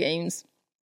Hunger Games,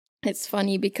 it's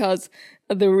funny because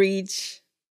the rich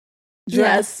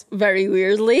dress very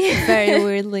weirdly. Very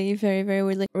weirdly, very, very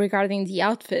weirdly. Regarding the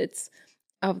outfits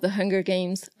of the Hunger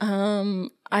Games,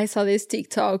 I saw this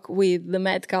TikTok with the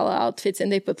Met Gala outfits,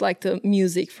 and they put like the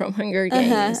music from Hunger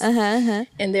Games,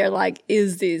 and they're like,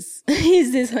 "Is this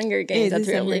Hunger Games that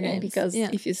we're living?" Because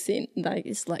if you've seen, like,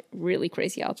 it's like really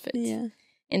crazy outfits. Yeah.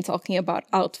 And talking about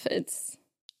outfits,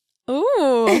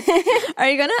 ooh, are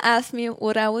you gonna ask me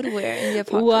what I would wear in the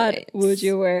apocalypse? What would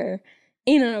you wear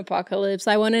in an apocalypse?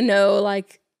 I want to know,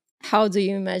 like, how do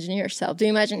you imagine yourself? Do you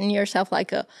imagine yourself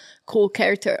like a cool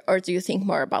character, or do you think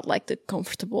more about like the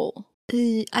comfortable?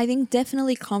 I think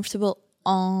definitely comfortable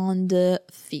on the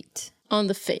feet. on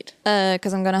the feet.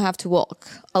 Because I'm going to have to walk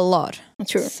a lot.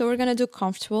 True. So we're going to do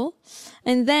comfortable.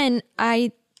 And then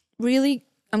I'm really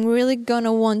going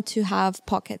to want to have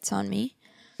pockets on me.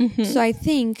 Mm-hmm. So I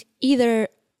think either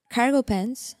cargo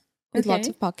pants with lots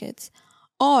of pockets,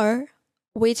 or,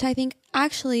 which I think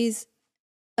actually is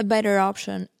a better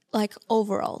option, like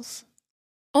overalls.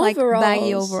 Like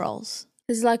baggy overalls.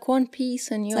 It's like one piece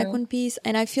and It's like one piece.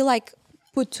 And I feel like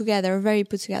very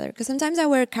put together. Because sometimes I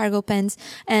wear cargo pants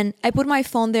and I put my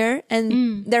phone there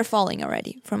and they're falling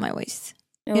already from my waist.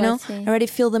 Oh, you know, I already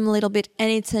feel them a little bit and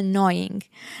it's annoying.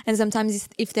 And sometimes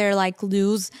if they're like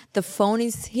loose, the phone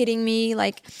is hitting me.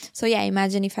 Like, so yeah,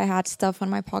 imagine if I had stuff on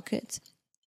my pockets.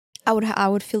 I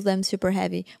would feel them super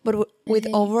heavy. But with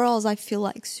overalls, I feel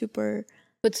like super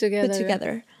put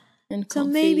together. And so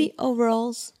maybe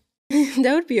overalls.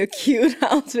 That would be a cute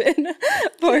outfit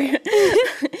for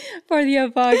the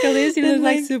apocalypse. You look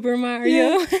like Super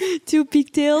Mario. Yeah. 2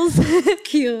 pigtails.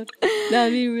 Cute. That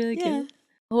would be really cute.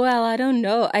 Well, I don't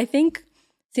know. I think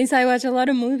since I watch a lot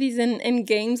of movies and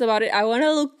games about it, I want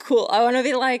to look cool. I want to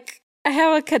be like, I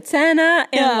have a katana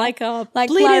and like a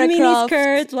pleated mini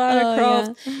skirt, Lara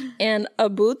Croft, and a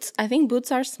boots. I think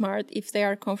boots are smart if they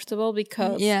are comfortable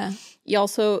because you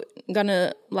also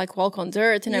gonna like walk on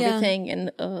dirt and everything,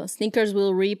 and sneakers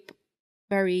will rip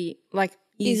very like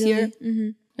easier. Mm-hmm.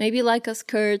 Maybe like a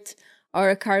skirt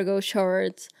or a cargo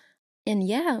short, and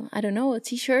I don't know, a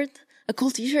t-shirt. A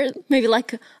cool t-shirt, maybe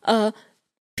like a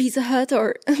Pizza Hut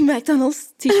or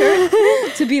McDonald's t-shirt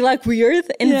to be like weird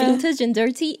and vintage and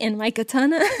dirty, and my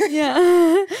katana.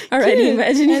 Yeah. Already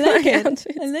imagining my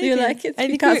outfit. Do you like it? I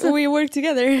think we work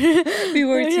together. We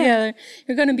work together.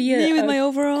 You're going to be me with my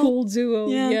overall. Cool duo.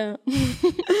 Yeah.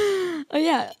 Oh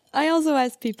yeah. I also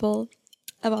ask people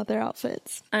about their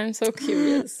outfits. I'm so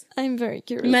curious. I'm very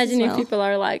curious. Imagine if people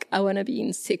are like, I want to be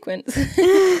in sequins.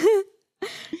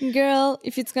 Girl,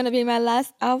 if it's gonna be my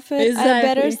last outfit, I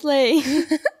better slay.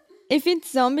 If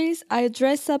it's zombies, I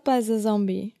dress up as a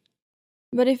zombie.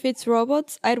 But if it's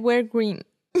robots, I'd wear green.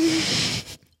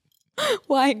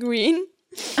 Why green?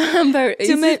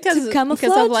 To camouflage?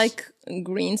 Because of like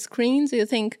green screens? Do you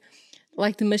think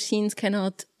like the machines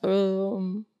cannot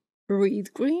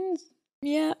read greens?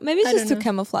 Yeah, maybe it's just to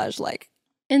camouflage like.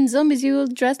 And zombies, you will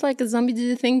dress like a zombie. Do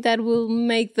you think that will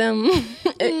make them...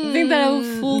 think that will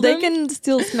fool them? They can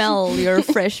still smell your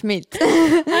fresh meat.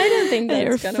 I don't think that's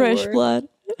your gonna fresh work. blood.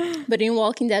 But in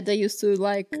Walking Dead, they used to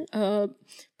like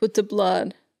put the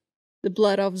blood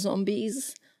of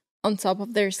zombies on top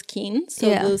of their skin. So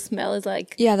the smell is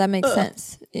like... Yeah, that makes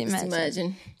sense. Just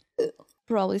imagine.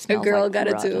 Probably smells a girl like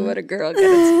gotta rotten. do what a girl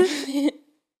gotta do.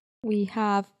 We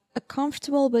have a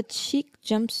comfortable but chic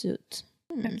jumpsuit.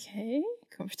 Okay.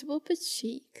 Comfortable but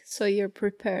chic. So you're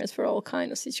prepared for all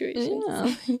kinds of situations.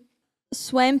 Yeah.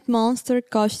 Swamp monster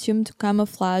costume to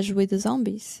camouflage with the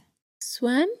zombies.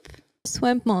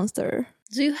 Swamp monster.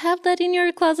 Do you have that in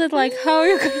your closet? Like, how are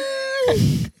you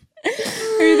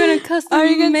gonna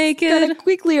custom make it? Gonna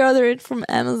quickly order it from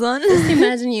Amazon. Just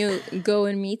imagine you go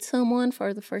and meet someone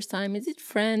for the first time. Is it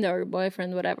friend or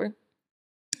boyfriend, whatever?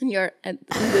 And you're in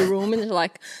the room and you're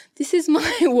like, this is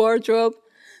my wardrobe.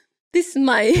 This is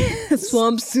my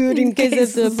swamp suit in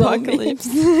case of the apocalypse.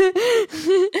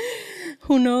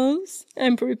 Who knows?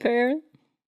 I'm prepared.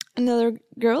 Another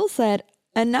girl said,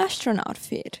 an astronaut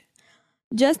fit.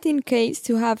 Just in case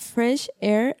to have fresh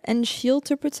air and shield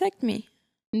to protect me.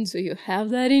 And so you have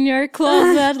that in your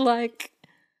closet? Like,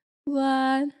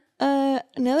 what?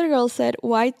 Another girl said,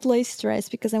 white lace dress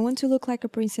because I want to look like a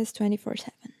princess 24/7.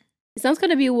 It's not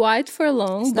going to be white for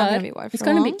long, it's but not gonna be white for it's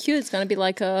going to long. be cute. It's going to be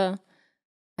like a...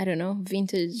 I don't know,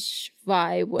 vintage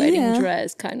vibe, wedding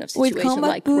dress kind of situation,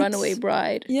 like boots. Runaway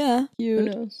Bride. Yeah. Who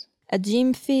knows? A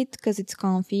gym fit because it's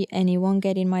comfy and it won't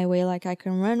get in my way, like I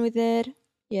can run with it.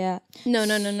 Yeah.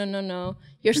 No.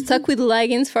 You're stuck with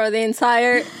leggings for the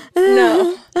entire...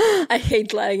 No. I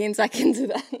hate leggings. I can do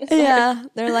that. Yeah.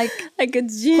 They're like a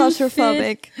gym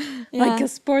claustrophobic. Yeah. Like a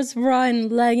sports bra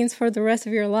and leggings for the rest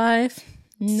of your life.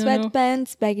 No.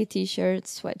 Sweatpants, baggy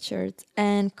t-shirts, sweatshirts,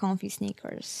 and comfy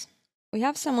sneakers. We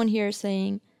have someone here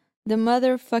saying, the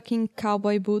motherfucking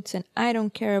cowboy boots and I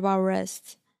don't care about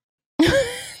rest. They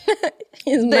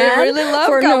really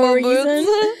love cowboy boots.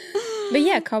 But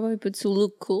yeah, cowboy boots will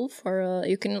look cool for,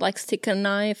 you can like stick a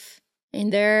knife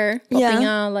in there, popping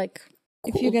out like...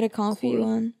 Cool, if you get a comfy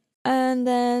one. And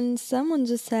then someone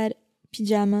just said,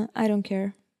 pajama, I don't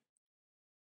care.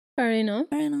 Fair enough.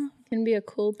 Can be a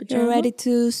cool pajama. You're ready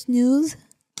to snooze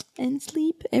and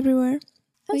sleep everywhere.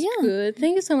 That's good.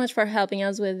 Thank you so much for helping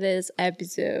us with this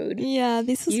episode. Yeah,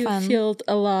 this was fun. You filled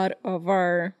a lot of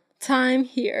our time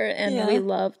here, and Yeah. we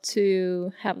love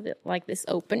to have this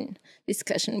open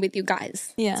discussion with you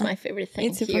guys. Yeah. It's my favorite thing.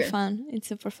 It's super here. fun. It's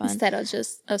super fun. Instead of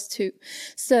just us two.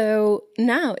 So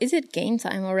now, is it game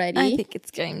time already? I think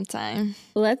it's game time.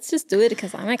 Let's just do it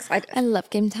because I'm excited. I love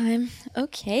game time.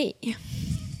 Okay.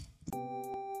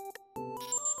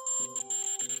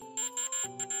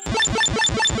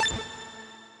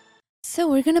 So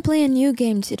we're gonna play a new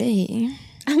game today.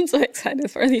 I'm so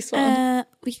excited for this one.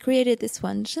 We created this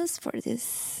one just for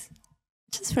this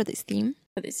theme.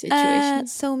 For this situation.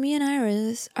 So me and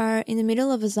Iris are in the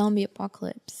middle of a zombie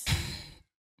apocalypse,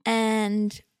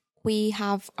 and we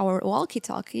have our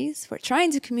walkie-talkies. We're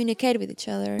trying to communicate with each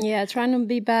other. Yeah, trying to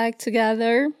be back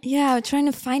together. Yeah, we're trying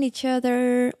to find each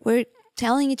other. We're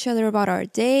telling each other about our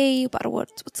day, about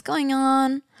what's going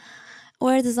on,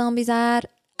 where the zombies at.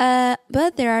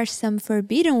 But there are some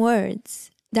forbidden words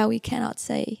that we cannot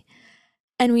say,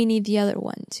 and we need the other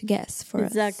one to guess for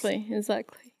us. Exactly.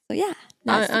 So yeah,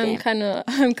 that's the game.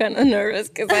 I'm kind of nervous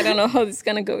because I don't know how this is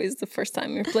gonna go. It's the first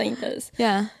time we're playing this.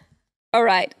 Yeah. All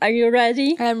right, are you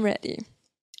ready? I'm ready.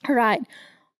 All right.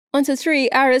 1, 2, 3.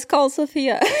 Iris, call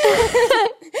Sophia.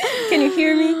 Can you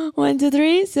hear me? 1, 2,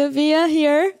 3. Sophia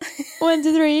here. 1,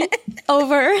 2, 3.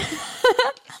 Over.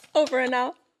 Over and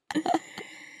out.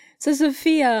 So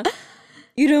Sophia,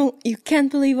 you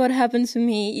can't believe what happened to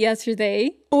me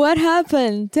yesterday. What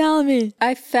happened? Tell me.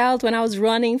 I felt when I was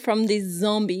running from this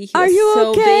zombie. He Are was you so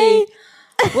okay? big.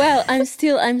 Well, I'm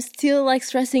still like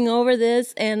stressing over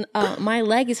this, and my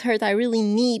leg is hurt. I really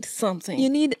need something. You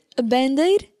need a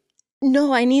band-aid?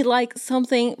 No, I need like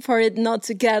something for it not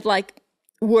to get like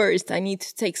worse. I need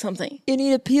to take something. You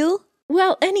need a pill?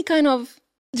 Well, any kind of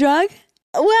Drug?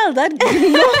 well, that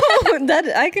no,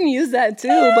 that I can use that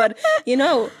too. But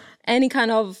any kind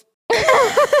of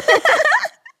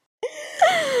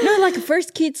no, like a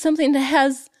first kit, something that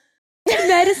has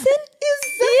Medicine?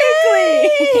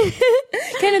 exactly.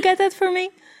 Can you get that for me?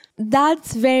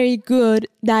 That's very good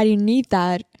that you need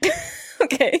that.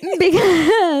 Okay.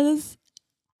 Because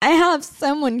I have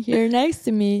someone here next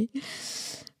to me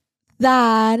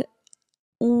that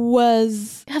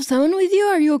was... You have someone with you?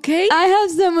 Are you okay? I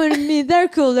have someone with me. They're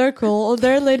cool.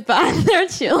 They're laid back. They're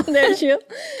chill. They're chill.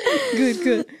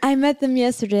 Good. I met them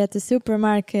yesterday at the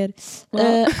supermarket.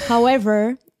 Wow.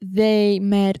 However, they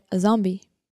met a zombie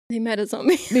They met a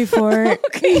zombie before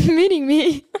meeting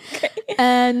me. Okay.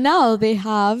 And now they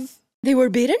have... They were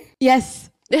bitten? Yes.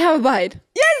 They have a bite.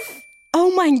 Yes! Oh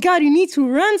my god, you need to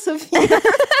run, Sophia.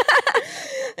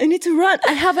 I need to run.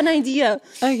 I have an idea.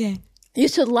 Okay. You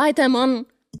should light them on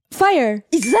Fire.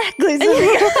 exactly.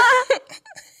 Sophia.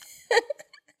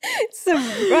 It's the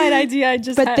right idea. I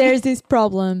just But had. there's this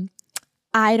problem.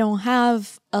 I don't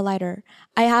have a lighter.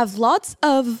 I have lots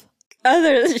of...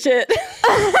 Other shit.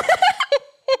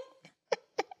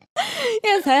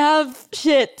 Yes, I have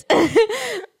shit. Part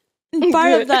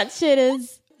Good. of that shit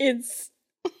is It's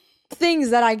things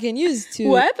that I can use to...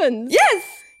 weapons. Yes!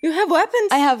 You have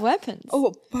weapons? I have weapons.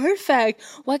 Oh, perfect.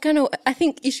 What kind of... I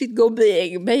think you should go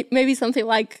big. Maybe something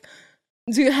like...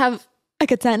 Do you have... A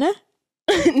katana?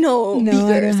 No, No, I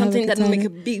bigger. don't have Something a that will make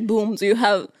katana. a big boom. Do you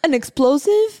have... An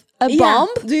explosive? A Yeah. bomb?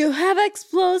 Do you have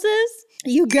explosives?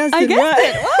 You guessed I it guessed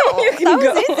right. it. Wow, You can that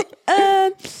go. was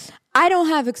easy. I don't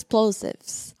have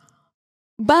explosives.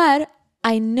 But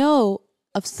I know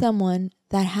of someone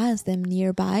that has them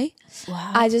nearby.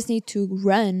 Wow. I just need to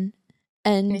run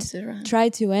and Needs to run. try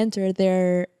to enter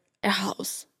their... A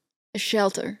house. A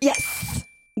shelter. Yes!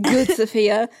 Good,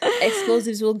 Sophia.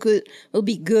 Explosives will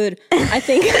be good. I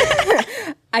think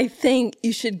I think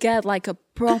you should get like a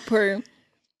proper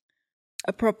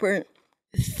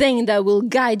thing that will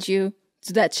guide you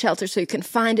to that shelter so you can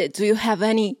find it. Do you have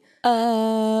any?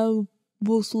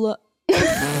 Bússola.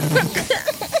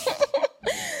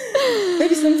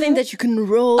 Maybe something that you can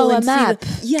roll. Oh, a and map.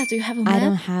 Yeah, do you have a map? I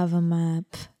don't have a map.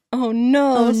 Oh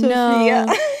no, Oh, Sophia.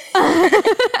 no.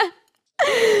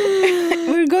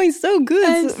 We're going so good,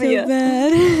 I'm Sophia. so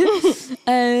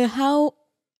bad. How...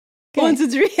 1, 2,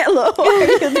 3, hello. Are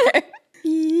you there?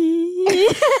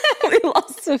 We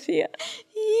lost Sophia.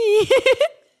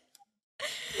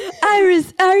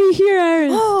 Iris, are you here,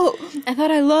 Iris? Oh, I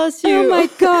thought I lost you. Oh my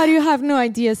god, you have no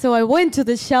idea. So I went to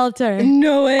the shelter.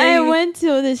 No way. I went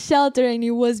to the shelter and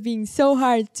it was being so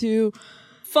hard to...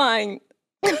 Fine.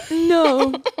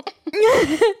 No.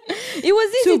 It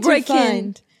was easy to break in.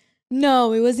 find.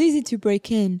 No, it was easy to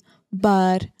break in.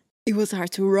 But It was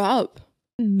hard to rob.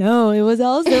 no, it was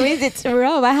also easy to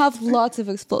rob. I have lots of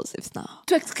explosives now.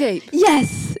 To escape.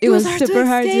 Yes, it was was hard to super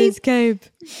hard to escape.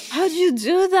 How did you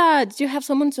do that? Did you have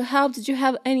someone to help? Did you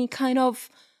have any kind of,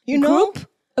 Group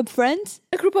of friends?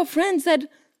 a group of friends that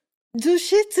do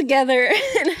shit together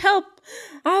and help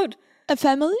out. A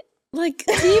family? Like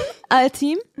Team? A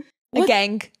team? A What?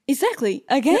 gang? Exactly.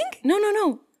 A gang?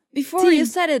 No. Before Team. you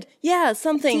said it. Yeah,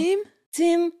 something.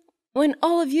 Team? When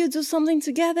all of you do something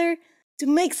together to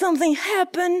make something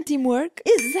happen. Teamwork?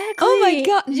 Exactly. Oh my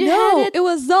god, You no, had it. it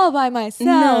was all by myself.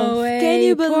 No way, Can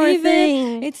you poor believe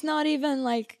thing. it? It's not even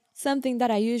like something that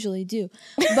I usually do.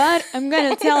 But I'm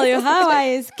gonna tell you how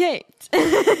I escaped.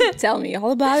 Tell me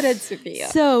all about it, Sophia.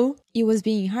 So, it was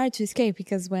being hard to escape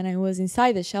because when I was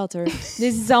inside the shelter,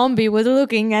 this zombie was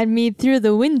looking at me through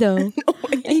the window.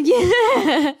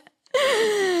 Yeah.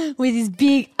 With his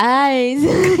big eyes.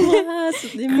 Yes, it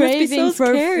must be Craving so for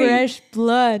scary. fresh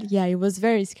blood. Yeah, it was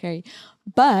very scary.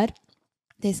 But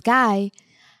this guy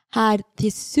had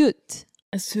this suit.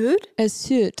 A suit? A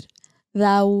suit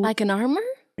that Like an armor?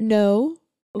 no.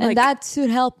 Like- And that suit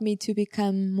helped me to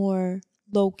become more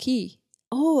low key.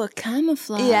 Oh, a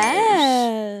camouflage.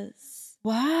 Yes.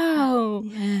 Wow.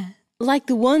 Yeah. Like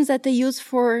the ones that they use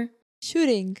for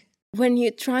Shooting. when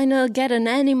you're trying to get an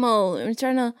animal. You're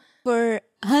trying to... For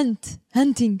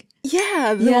hunting.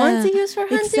 Yeah, the ones they use for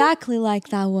hunting. Exactly like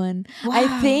that one. Wow.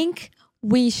 I think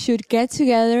we should get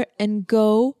together and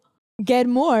go get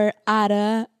more at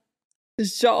a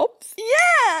Shop?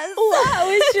 yes. Wow,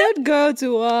 we should go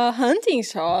to a hunting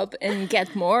shop and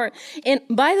get more. And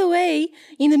by the way,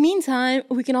 in the meantime,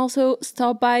 we can also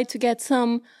stop by to get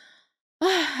some.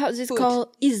 How's it Food.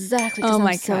 called? Exactly. 'Cause Oh I'm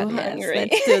my so god, yes, hungry.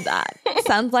 let's do that.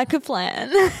 Sounds like a plan.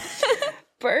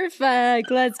 Perfect.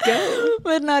 Let's go.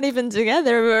 We're not even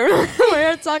together.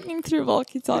 We're talking through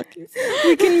walkie-talkies.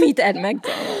 We can meet at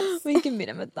McDonald's. We can meet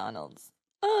at McDonald's.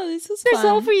 Oh, this was That's fun.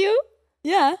 all for you.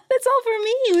 Yeah. That's all for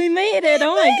me. We made it.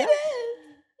 Oh my god.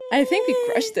 I think we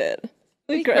crushed it.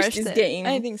 We crushed this it. game.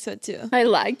 I think so too. I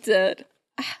liked it.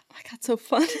 Oh my god, so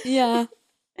fun. Yeah.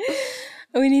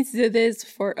 We need to do this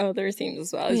for other themes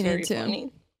as well. It's We very need to.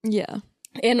 funny. Yeah.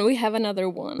 And we have another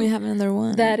one. We have another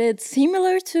one. That it's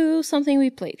similar to something we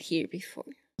played here before.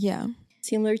 yeah.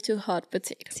 Similar to hot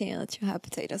potato. Similar to hot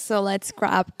potato. So let's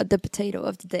grab the potato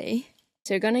of the day.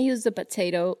 So you're gonna use the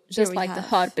potato just we like the have.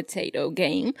 hot potato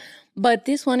game. But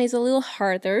this one is a little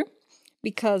harder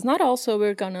because not also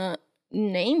we're gonna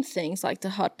name things like the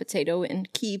hot potato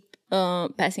and keep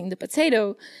passing the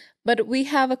potato, but we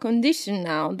have a condition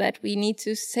now that we need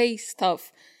to say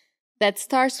stuff that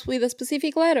starts with a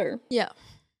specific letter. Yeah.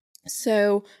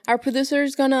 So our producer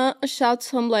is gonna shout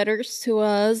some letters to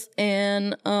us,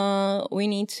 and we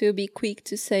need to be quick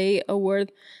to say a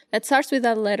word that starts with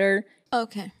that letter.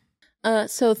 Okay.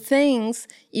 So things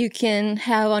you can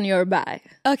have on your bag.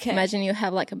 Okay. Imagine you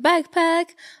have like a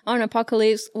backpack on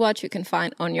apocalypse, what you can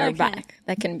find on your Okay. bag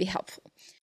that can be helpful.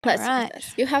 Let's do Alright.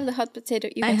 this. You have the hot potato.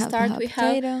 You I can have the start. hot We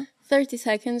potato. have 30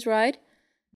 seconds, right?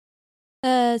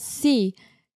 C.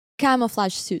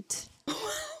 Camouflage suit.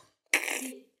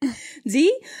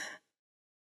 D.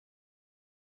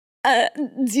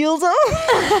 Dildo.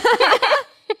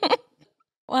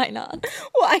 Why not?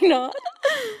 Why not?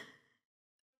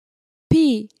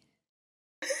 P.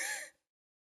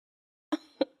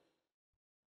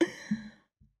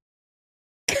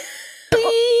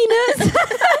 Penis.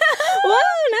 Wow,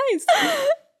 nice.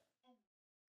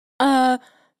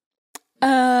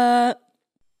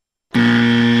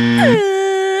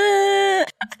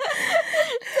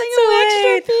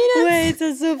 extra peanuts. Wait,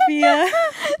 so Sophia.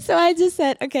 So I just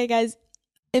said, okay, guys,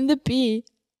 in the P,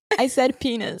 I said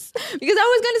penis. Because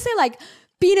I was going to say like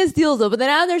penis dildo, but then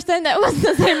I understand that was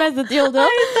the same as the dildo.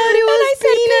 I thought it was and I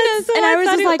said penis, so and I I was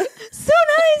thought just it like, so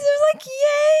nice. It was like,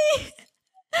 yay.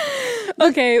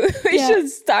 Okay, we Yeah. should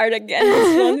start again.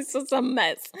 This one is just a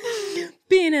mess.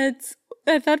 Peanuts.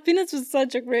 I thought peanuts was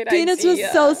such a great Penis idea.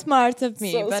 was so smart of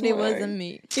me, So but it smart. wasn't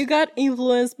me. You got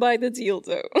influenced by the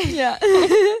dildo. Yeah.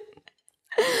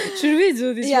 Should we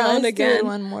do this Yeah, round let's do again? it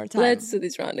one more time. Let's do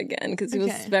this round again because it was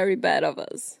Okay. very bad of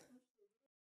us.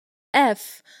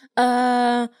 F.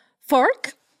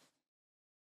 Fork.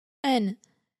 N.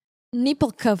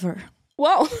 Nipple cover.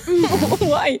 Wow.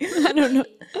 Why? I don't know.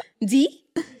 D.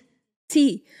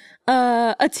 T.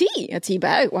 A tea. A tea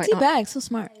bag. Why Tea not? bag, so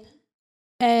smart.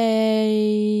 A.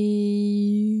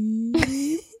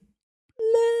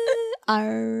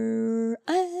 R.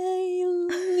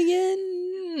 Alien.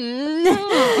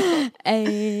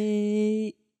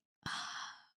 A.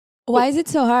 Why is it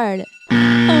so hard?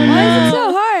 Why is it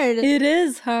so hard? It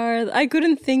is hard. I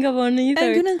couldn't think of one either.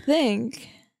 I couldn't think.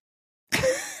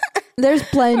 There's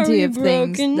plenty we of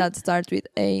things broken? that start with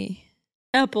A.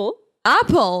 Apple.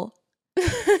 Apple.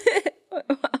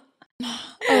 Oh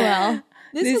well.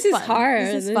 This was is fun. hard.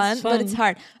 This is This fun, is but it's fun.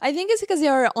 hard. I think it's because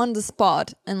you're on the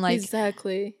spot and like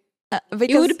Exactly.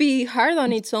 It would be hard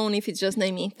on its own if it's just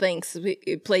naming things. We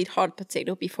played hot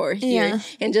potato before here,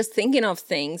 and just thinking of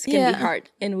things can be hard.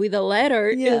 And with a letter,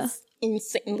 it's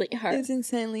insanely hard. It's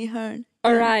insanely hard.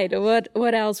 All right,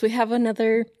 what else? We have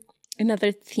another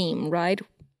theme, right,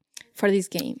 for this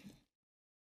game.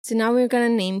 So now we're gonna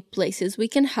name places we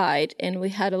can hide, and we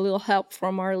had a little help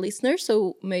from our listeners,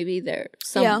 so maybe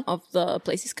some of the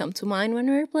places come to mind when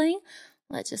we're playing.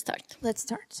 Let's just start. Let's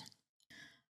start.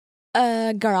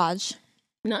 Garage.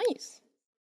 Nice.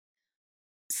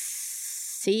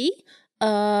 C.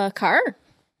 Car.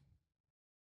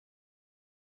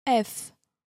 F.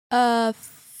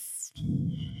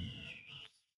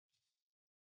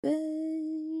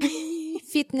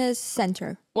 Fitness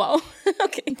center. Wow.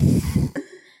 Okay.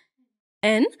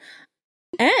 N.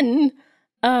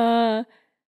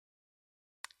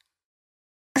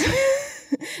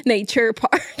 Nature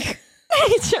park.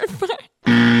 Nature park.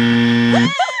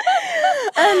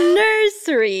 A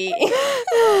nursery.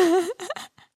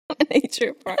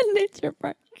 Nature park. Nature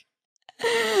park.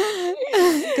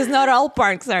 Because not all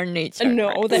parks are nature.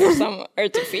 No, there's some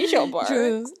artificial parks.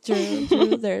 True.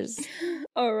 There's.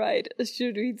 All right.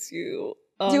 Should we do?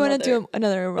 Do you want to do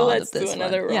another round? Let's of this do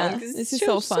another one? round. Yeah, this is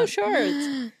so fun. So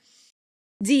short.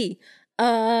 D.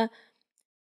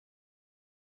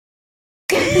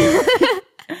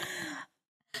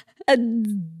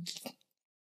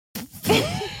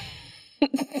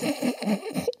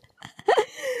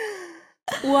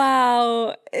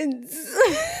 Wow, it's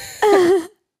in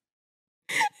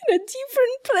a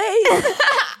different place.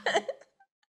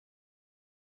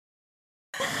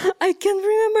 I can't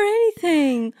remember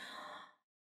anything.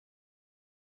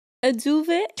 A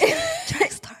duvet?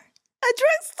 Drugstore. A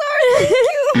drugstore. Thank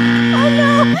you. Oh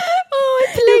no. Oh,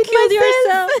 you killed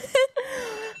yourself.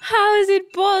 How is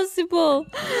it possible?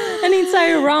 An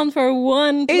entire round for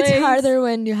one place. It's harder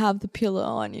when you have the pillow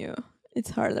on you.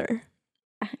 It's harder.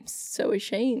 I'm so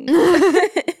ashamed. All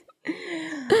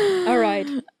right.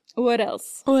 What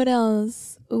else?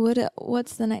 What's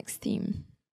the next theme?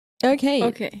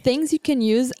 Okay. Things you can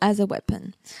use as a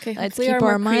weapon. Okay. Let's keep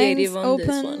our minds open.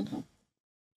 This one.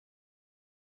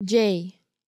 J.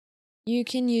 You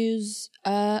can use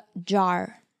a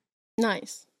jar.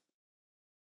 Nice.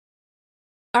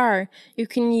 R. You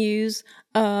can use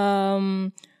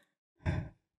a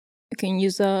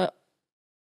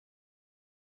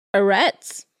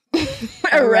rat.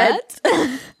 A rat?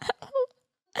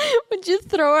 Would you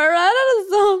throw a rat at a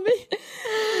zombie?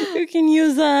 You can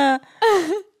use a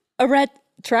rat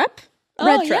trap.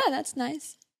 Rat trap. Yeah, that's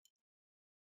nice.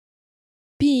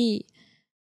 B.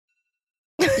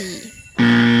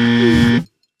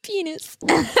 Penis.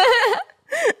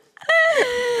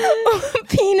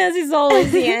 Penis is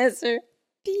always the answer.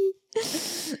 P.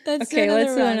 Let's do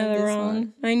another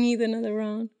round. I need another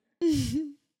round.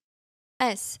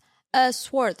 S. A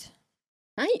sword.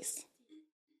 Nice.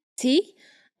 T.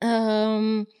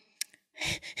 What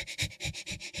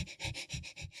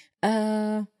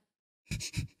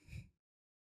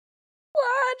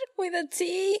with a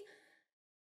T?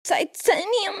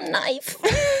 Titanium knife.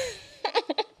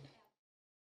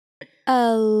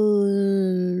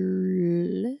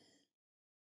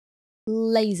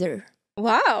 Laser.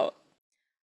 Wow.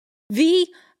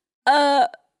 V.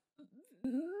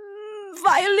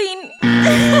 Violin.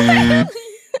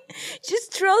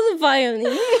 Just throw the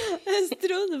violin. Just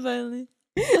throw the violin.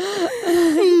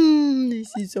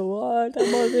 This is so hard.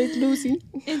 I'm always losing.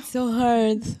 It's so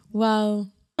hard. Wow.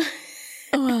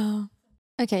 Wow.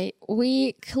 Okay,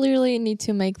 we clearly need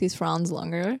to make these rounds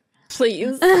longer.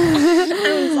 Please.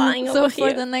 I'm flying over So for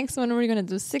here. the next one, we're going to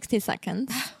do 60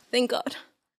 seconds. Thank God.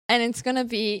 And it's going to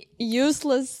be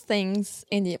useless things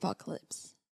in the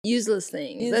apocalypse. Useless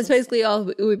things. That's basically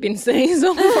all we've been saying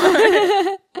so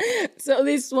far. So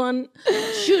this one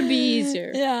should be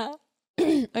easier. Yeah.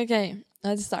 Okay,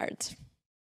 let's start.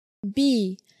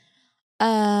 B.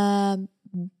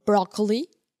 Broccoli.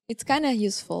 It's kind of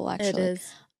useful, actually. It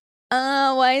is.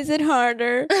 Why is it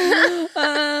harder?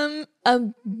 A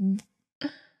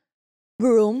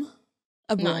broom.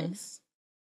 A broom. Nice.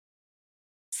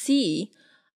 C.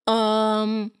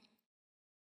 A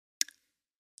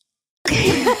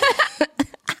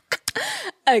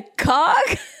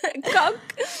cock? A cock?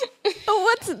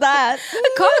 What's that?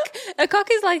 A cock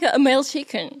is like a male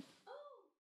chicken.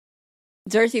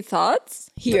 Dirty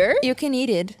thoughts? Here? You can eat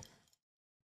it.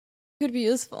 Could be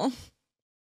useful.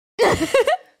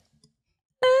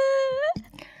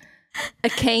 A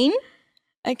cane?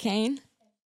 A cane.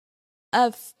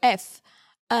 A F.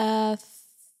 A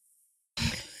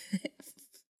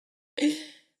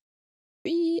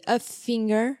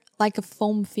finger, like a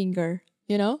foam finger,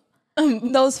 you know?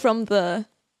 Those from the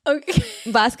Okay.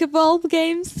 Basketball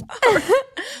games.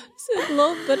 So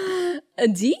low, but a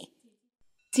D?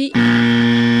 D.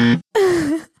 This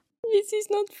is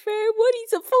not fair. What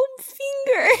is a foam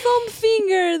finger? Foam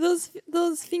finger.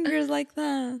 Those fingers like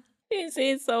that. This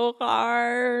is so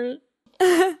hard.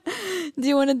 Do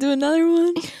you want to do another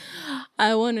one?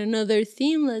 I want another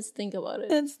theme. Let's think about it.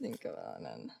 Let's think about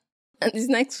it. And this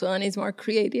next one is more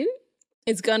creative.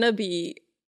 It's gonna be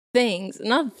things,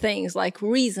 not things, like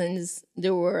reasons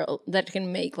the world that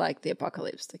can make like the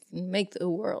apocalypse, that can make the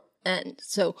world end.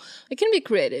 So it can be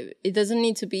creative. It doesn't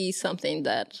need to be something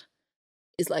that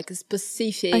is like a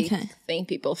specific thing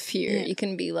people fear. It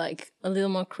can be like a little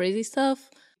more crazy stuff.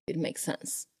 It makes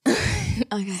sense.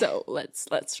 Okay. So let's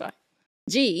try.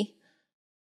 G.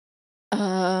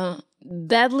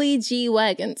 Deadly G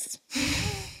wagons.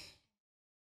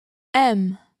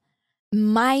 M.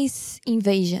 Mice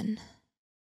invasion.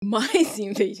 Mice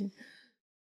invasion.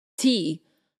 T.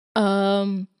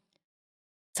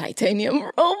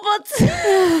 Titanium robots.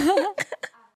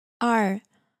 R.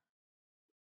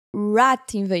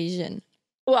 Rat invasion.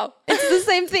 Wow. It's the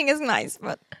same thing as mice,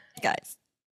 but guys.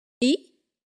 E.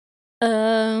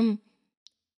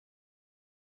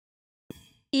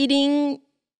 Eating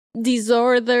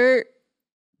disorder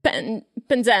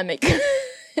pandemic.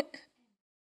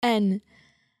 N.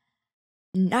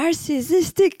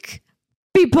 Narcissistic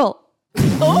people.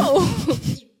 Oh.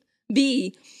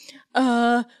 B.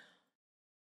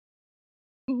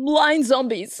 Blind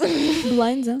zombies.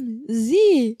 Blind zombies.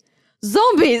 Z.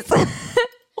 Zombies.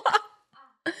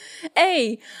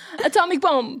 A. Atomic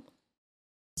bomb.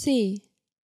 C.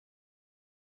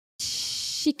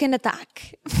 Chicken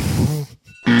attack.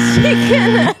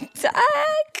 Chicken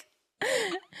attack.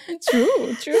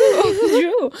 True.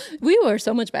 We were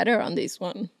so much better on this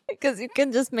one. Because you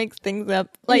can just make things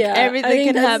up. Like Yeah, everything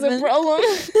can that's happen. the problem.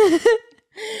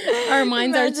 Our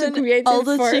minds are too creative all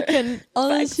the for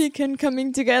chicken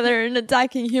coming together and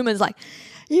attacking humans. Like,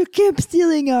 you keep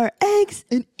stealing our eggs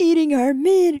and eating our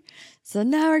meat, so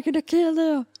now we're gonna kill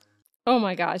you. Oh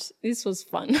my gosh, this was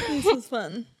fun. This was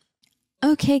fun.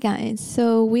 Okay, guys,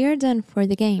 so we are done for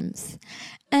the games.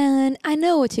 And I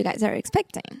know what you guys are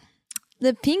expecting.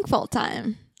 The pink ball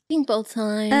time. Pink ball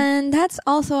time. And that's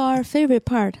also our favorite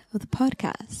part of the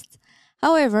podcast.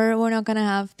 However, we're not going to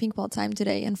have pink ball time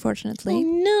today, unfortunately.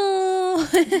 Oh,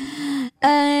 no.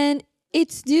 And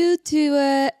it's due to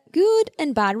a good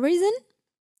and bad reason.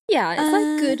 Yeah, it's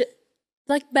like good,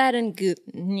 like bad and good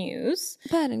news.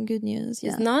 Bad and good news,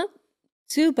 yeah. It's not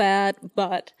too bad,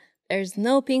 but there's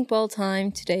no pink ball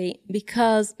time today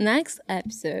because next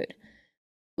episode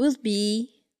will be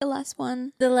the last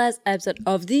one. The last episode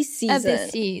of this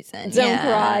season. Don't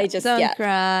cry just Don't yet.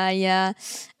 cry, yeah.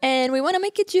 And we want to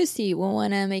make it juicy. We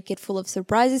want to make it full of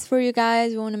surprises for you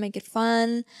guys. We want to make it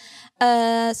fun.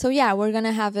 So yeah, we're going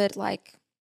to have it like,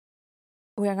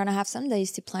 we're going to have some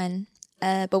days to plan.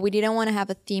 But we didn't want to have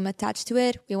a theme attached to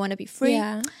it. We want to be free.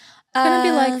 Yeah. It's going to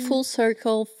be like full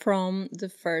circle from the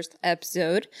first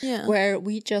episode where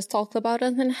we just talked about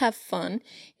it and have fun.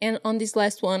 And on this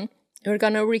last one, we're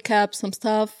going to recap some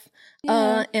stuff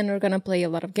and we're going to play a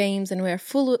lot of games and we're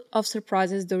full of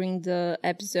surprises during the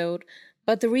episode.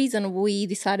 But the reason we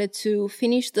decided to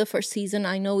finish the first season,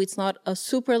 I know it's not a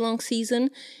super long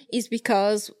season, is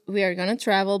because we are going to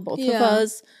travel, both of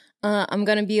us. I'm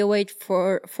going to be away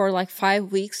for like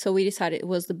 5 weeks. So we decided it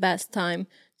was the best time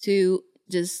to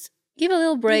just give a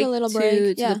little break, to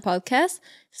the podcast.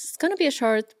 It's going to be a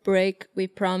short break, we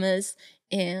promise.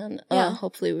 And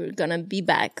hopefully we're going to be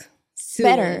back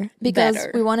soon. Because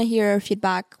we want to hear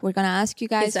feedback. We're going to ask you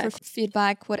guys for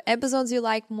feedback. What episodes you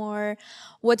like more?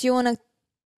 What you want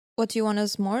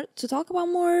us more to talk about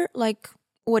more? Like,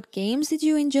 what games did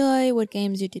you enjoy? What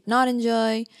games you did not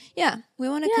enjoy? Yeah, we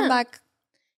want to come back.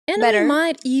 And we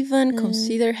might even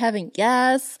consider having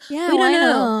guests. Yeah, we why don't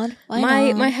know. not? Why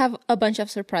not? Might have a bunch of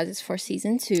surprises for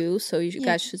season 2, so you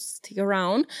guys should stick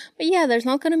around. But yeah, there's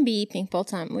not going to be ping pong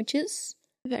time, which is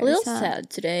very a little sad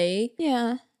today.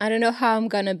 Yeah. I don't know how I'm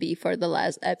going to be for the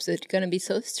last episode. It's going to be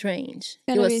so strange.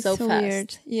 It was so fast.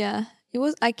 Weird. Yeah. It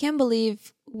was. I can't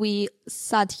believe we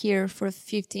sat here for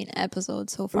 15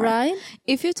 episodes so far. Right?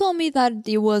 If you told me that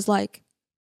it was like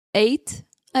 8,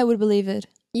 I would believe it.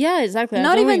 Yeah, exactly.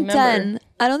 Not even 10.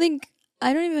 I don't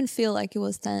even feel like it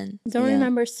was 10. Don't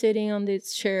remember sitting on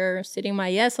this chair, sitting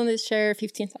my ass on this chair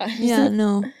 15 times. Yeah,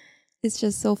 no. It's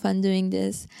just so fun doing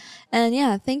this. And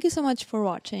yeah, thank you so much for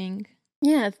watching.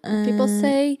 Yeah, people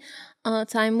say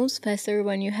time moves faster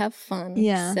when you have fun.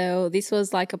 Yeah. So this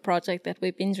was like a project that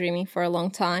we've been dreaming for a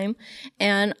long time.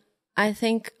 And I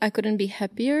think I couldn't be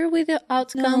happier with the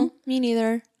outcome. No, me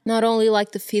neither. not only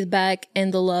like the feedback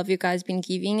and the love you guys been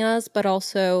giving us, but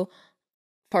also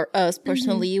for us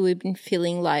personally, we've been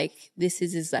feeling like this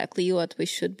is exactly what we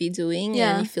should be doing.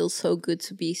 Yeah. And it feels so good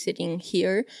to be sitting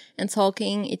here and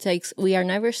talking. We are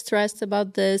never stressed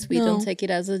about this. We don't take it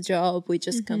as a job. We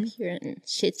just come here and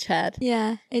chit chat.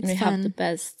 Yeah, it's and we fun. have the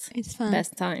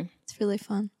best time. It's really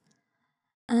fun.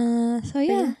 So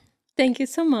yeah. Thank you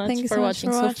so much for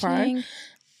watching so far.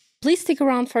 Please stick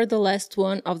around for the last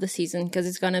one of the season because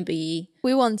it's going to be...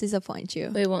 We won't disappoint you.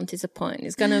 We won't disappoint.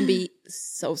 It's going to be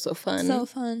so fun. So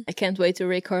fun. I can't wait to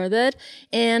record it.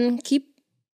 And keep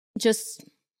just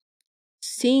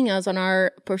seeing us on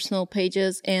our personal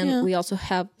pages. And we also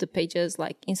have the pages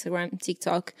like Instagram,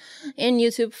 TikTok, and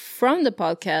YouTube from the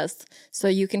podcast. So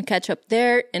you can catch up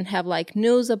there and have like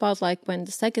news about like when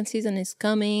the second season is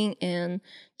coming. And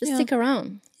just stick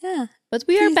around. Yeah. But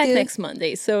we are back next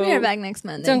Monday, so... We are back next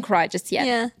Monday. Don't cry just yet.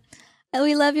 Yeah. And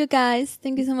we love you guys.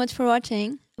 Thank you so much for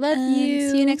watching. Love you.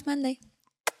 See you next Monday.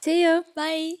 See you.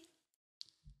 Bye.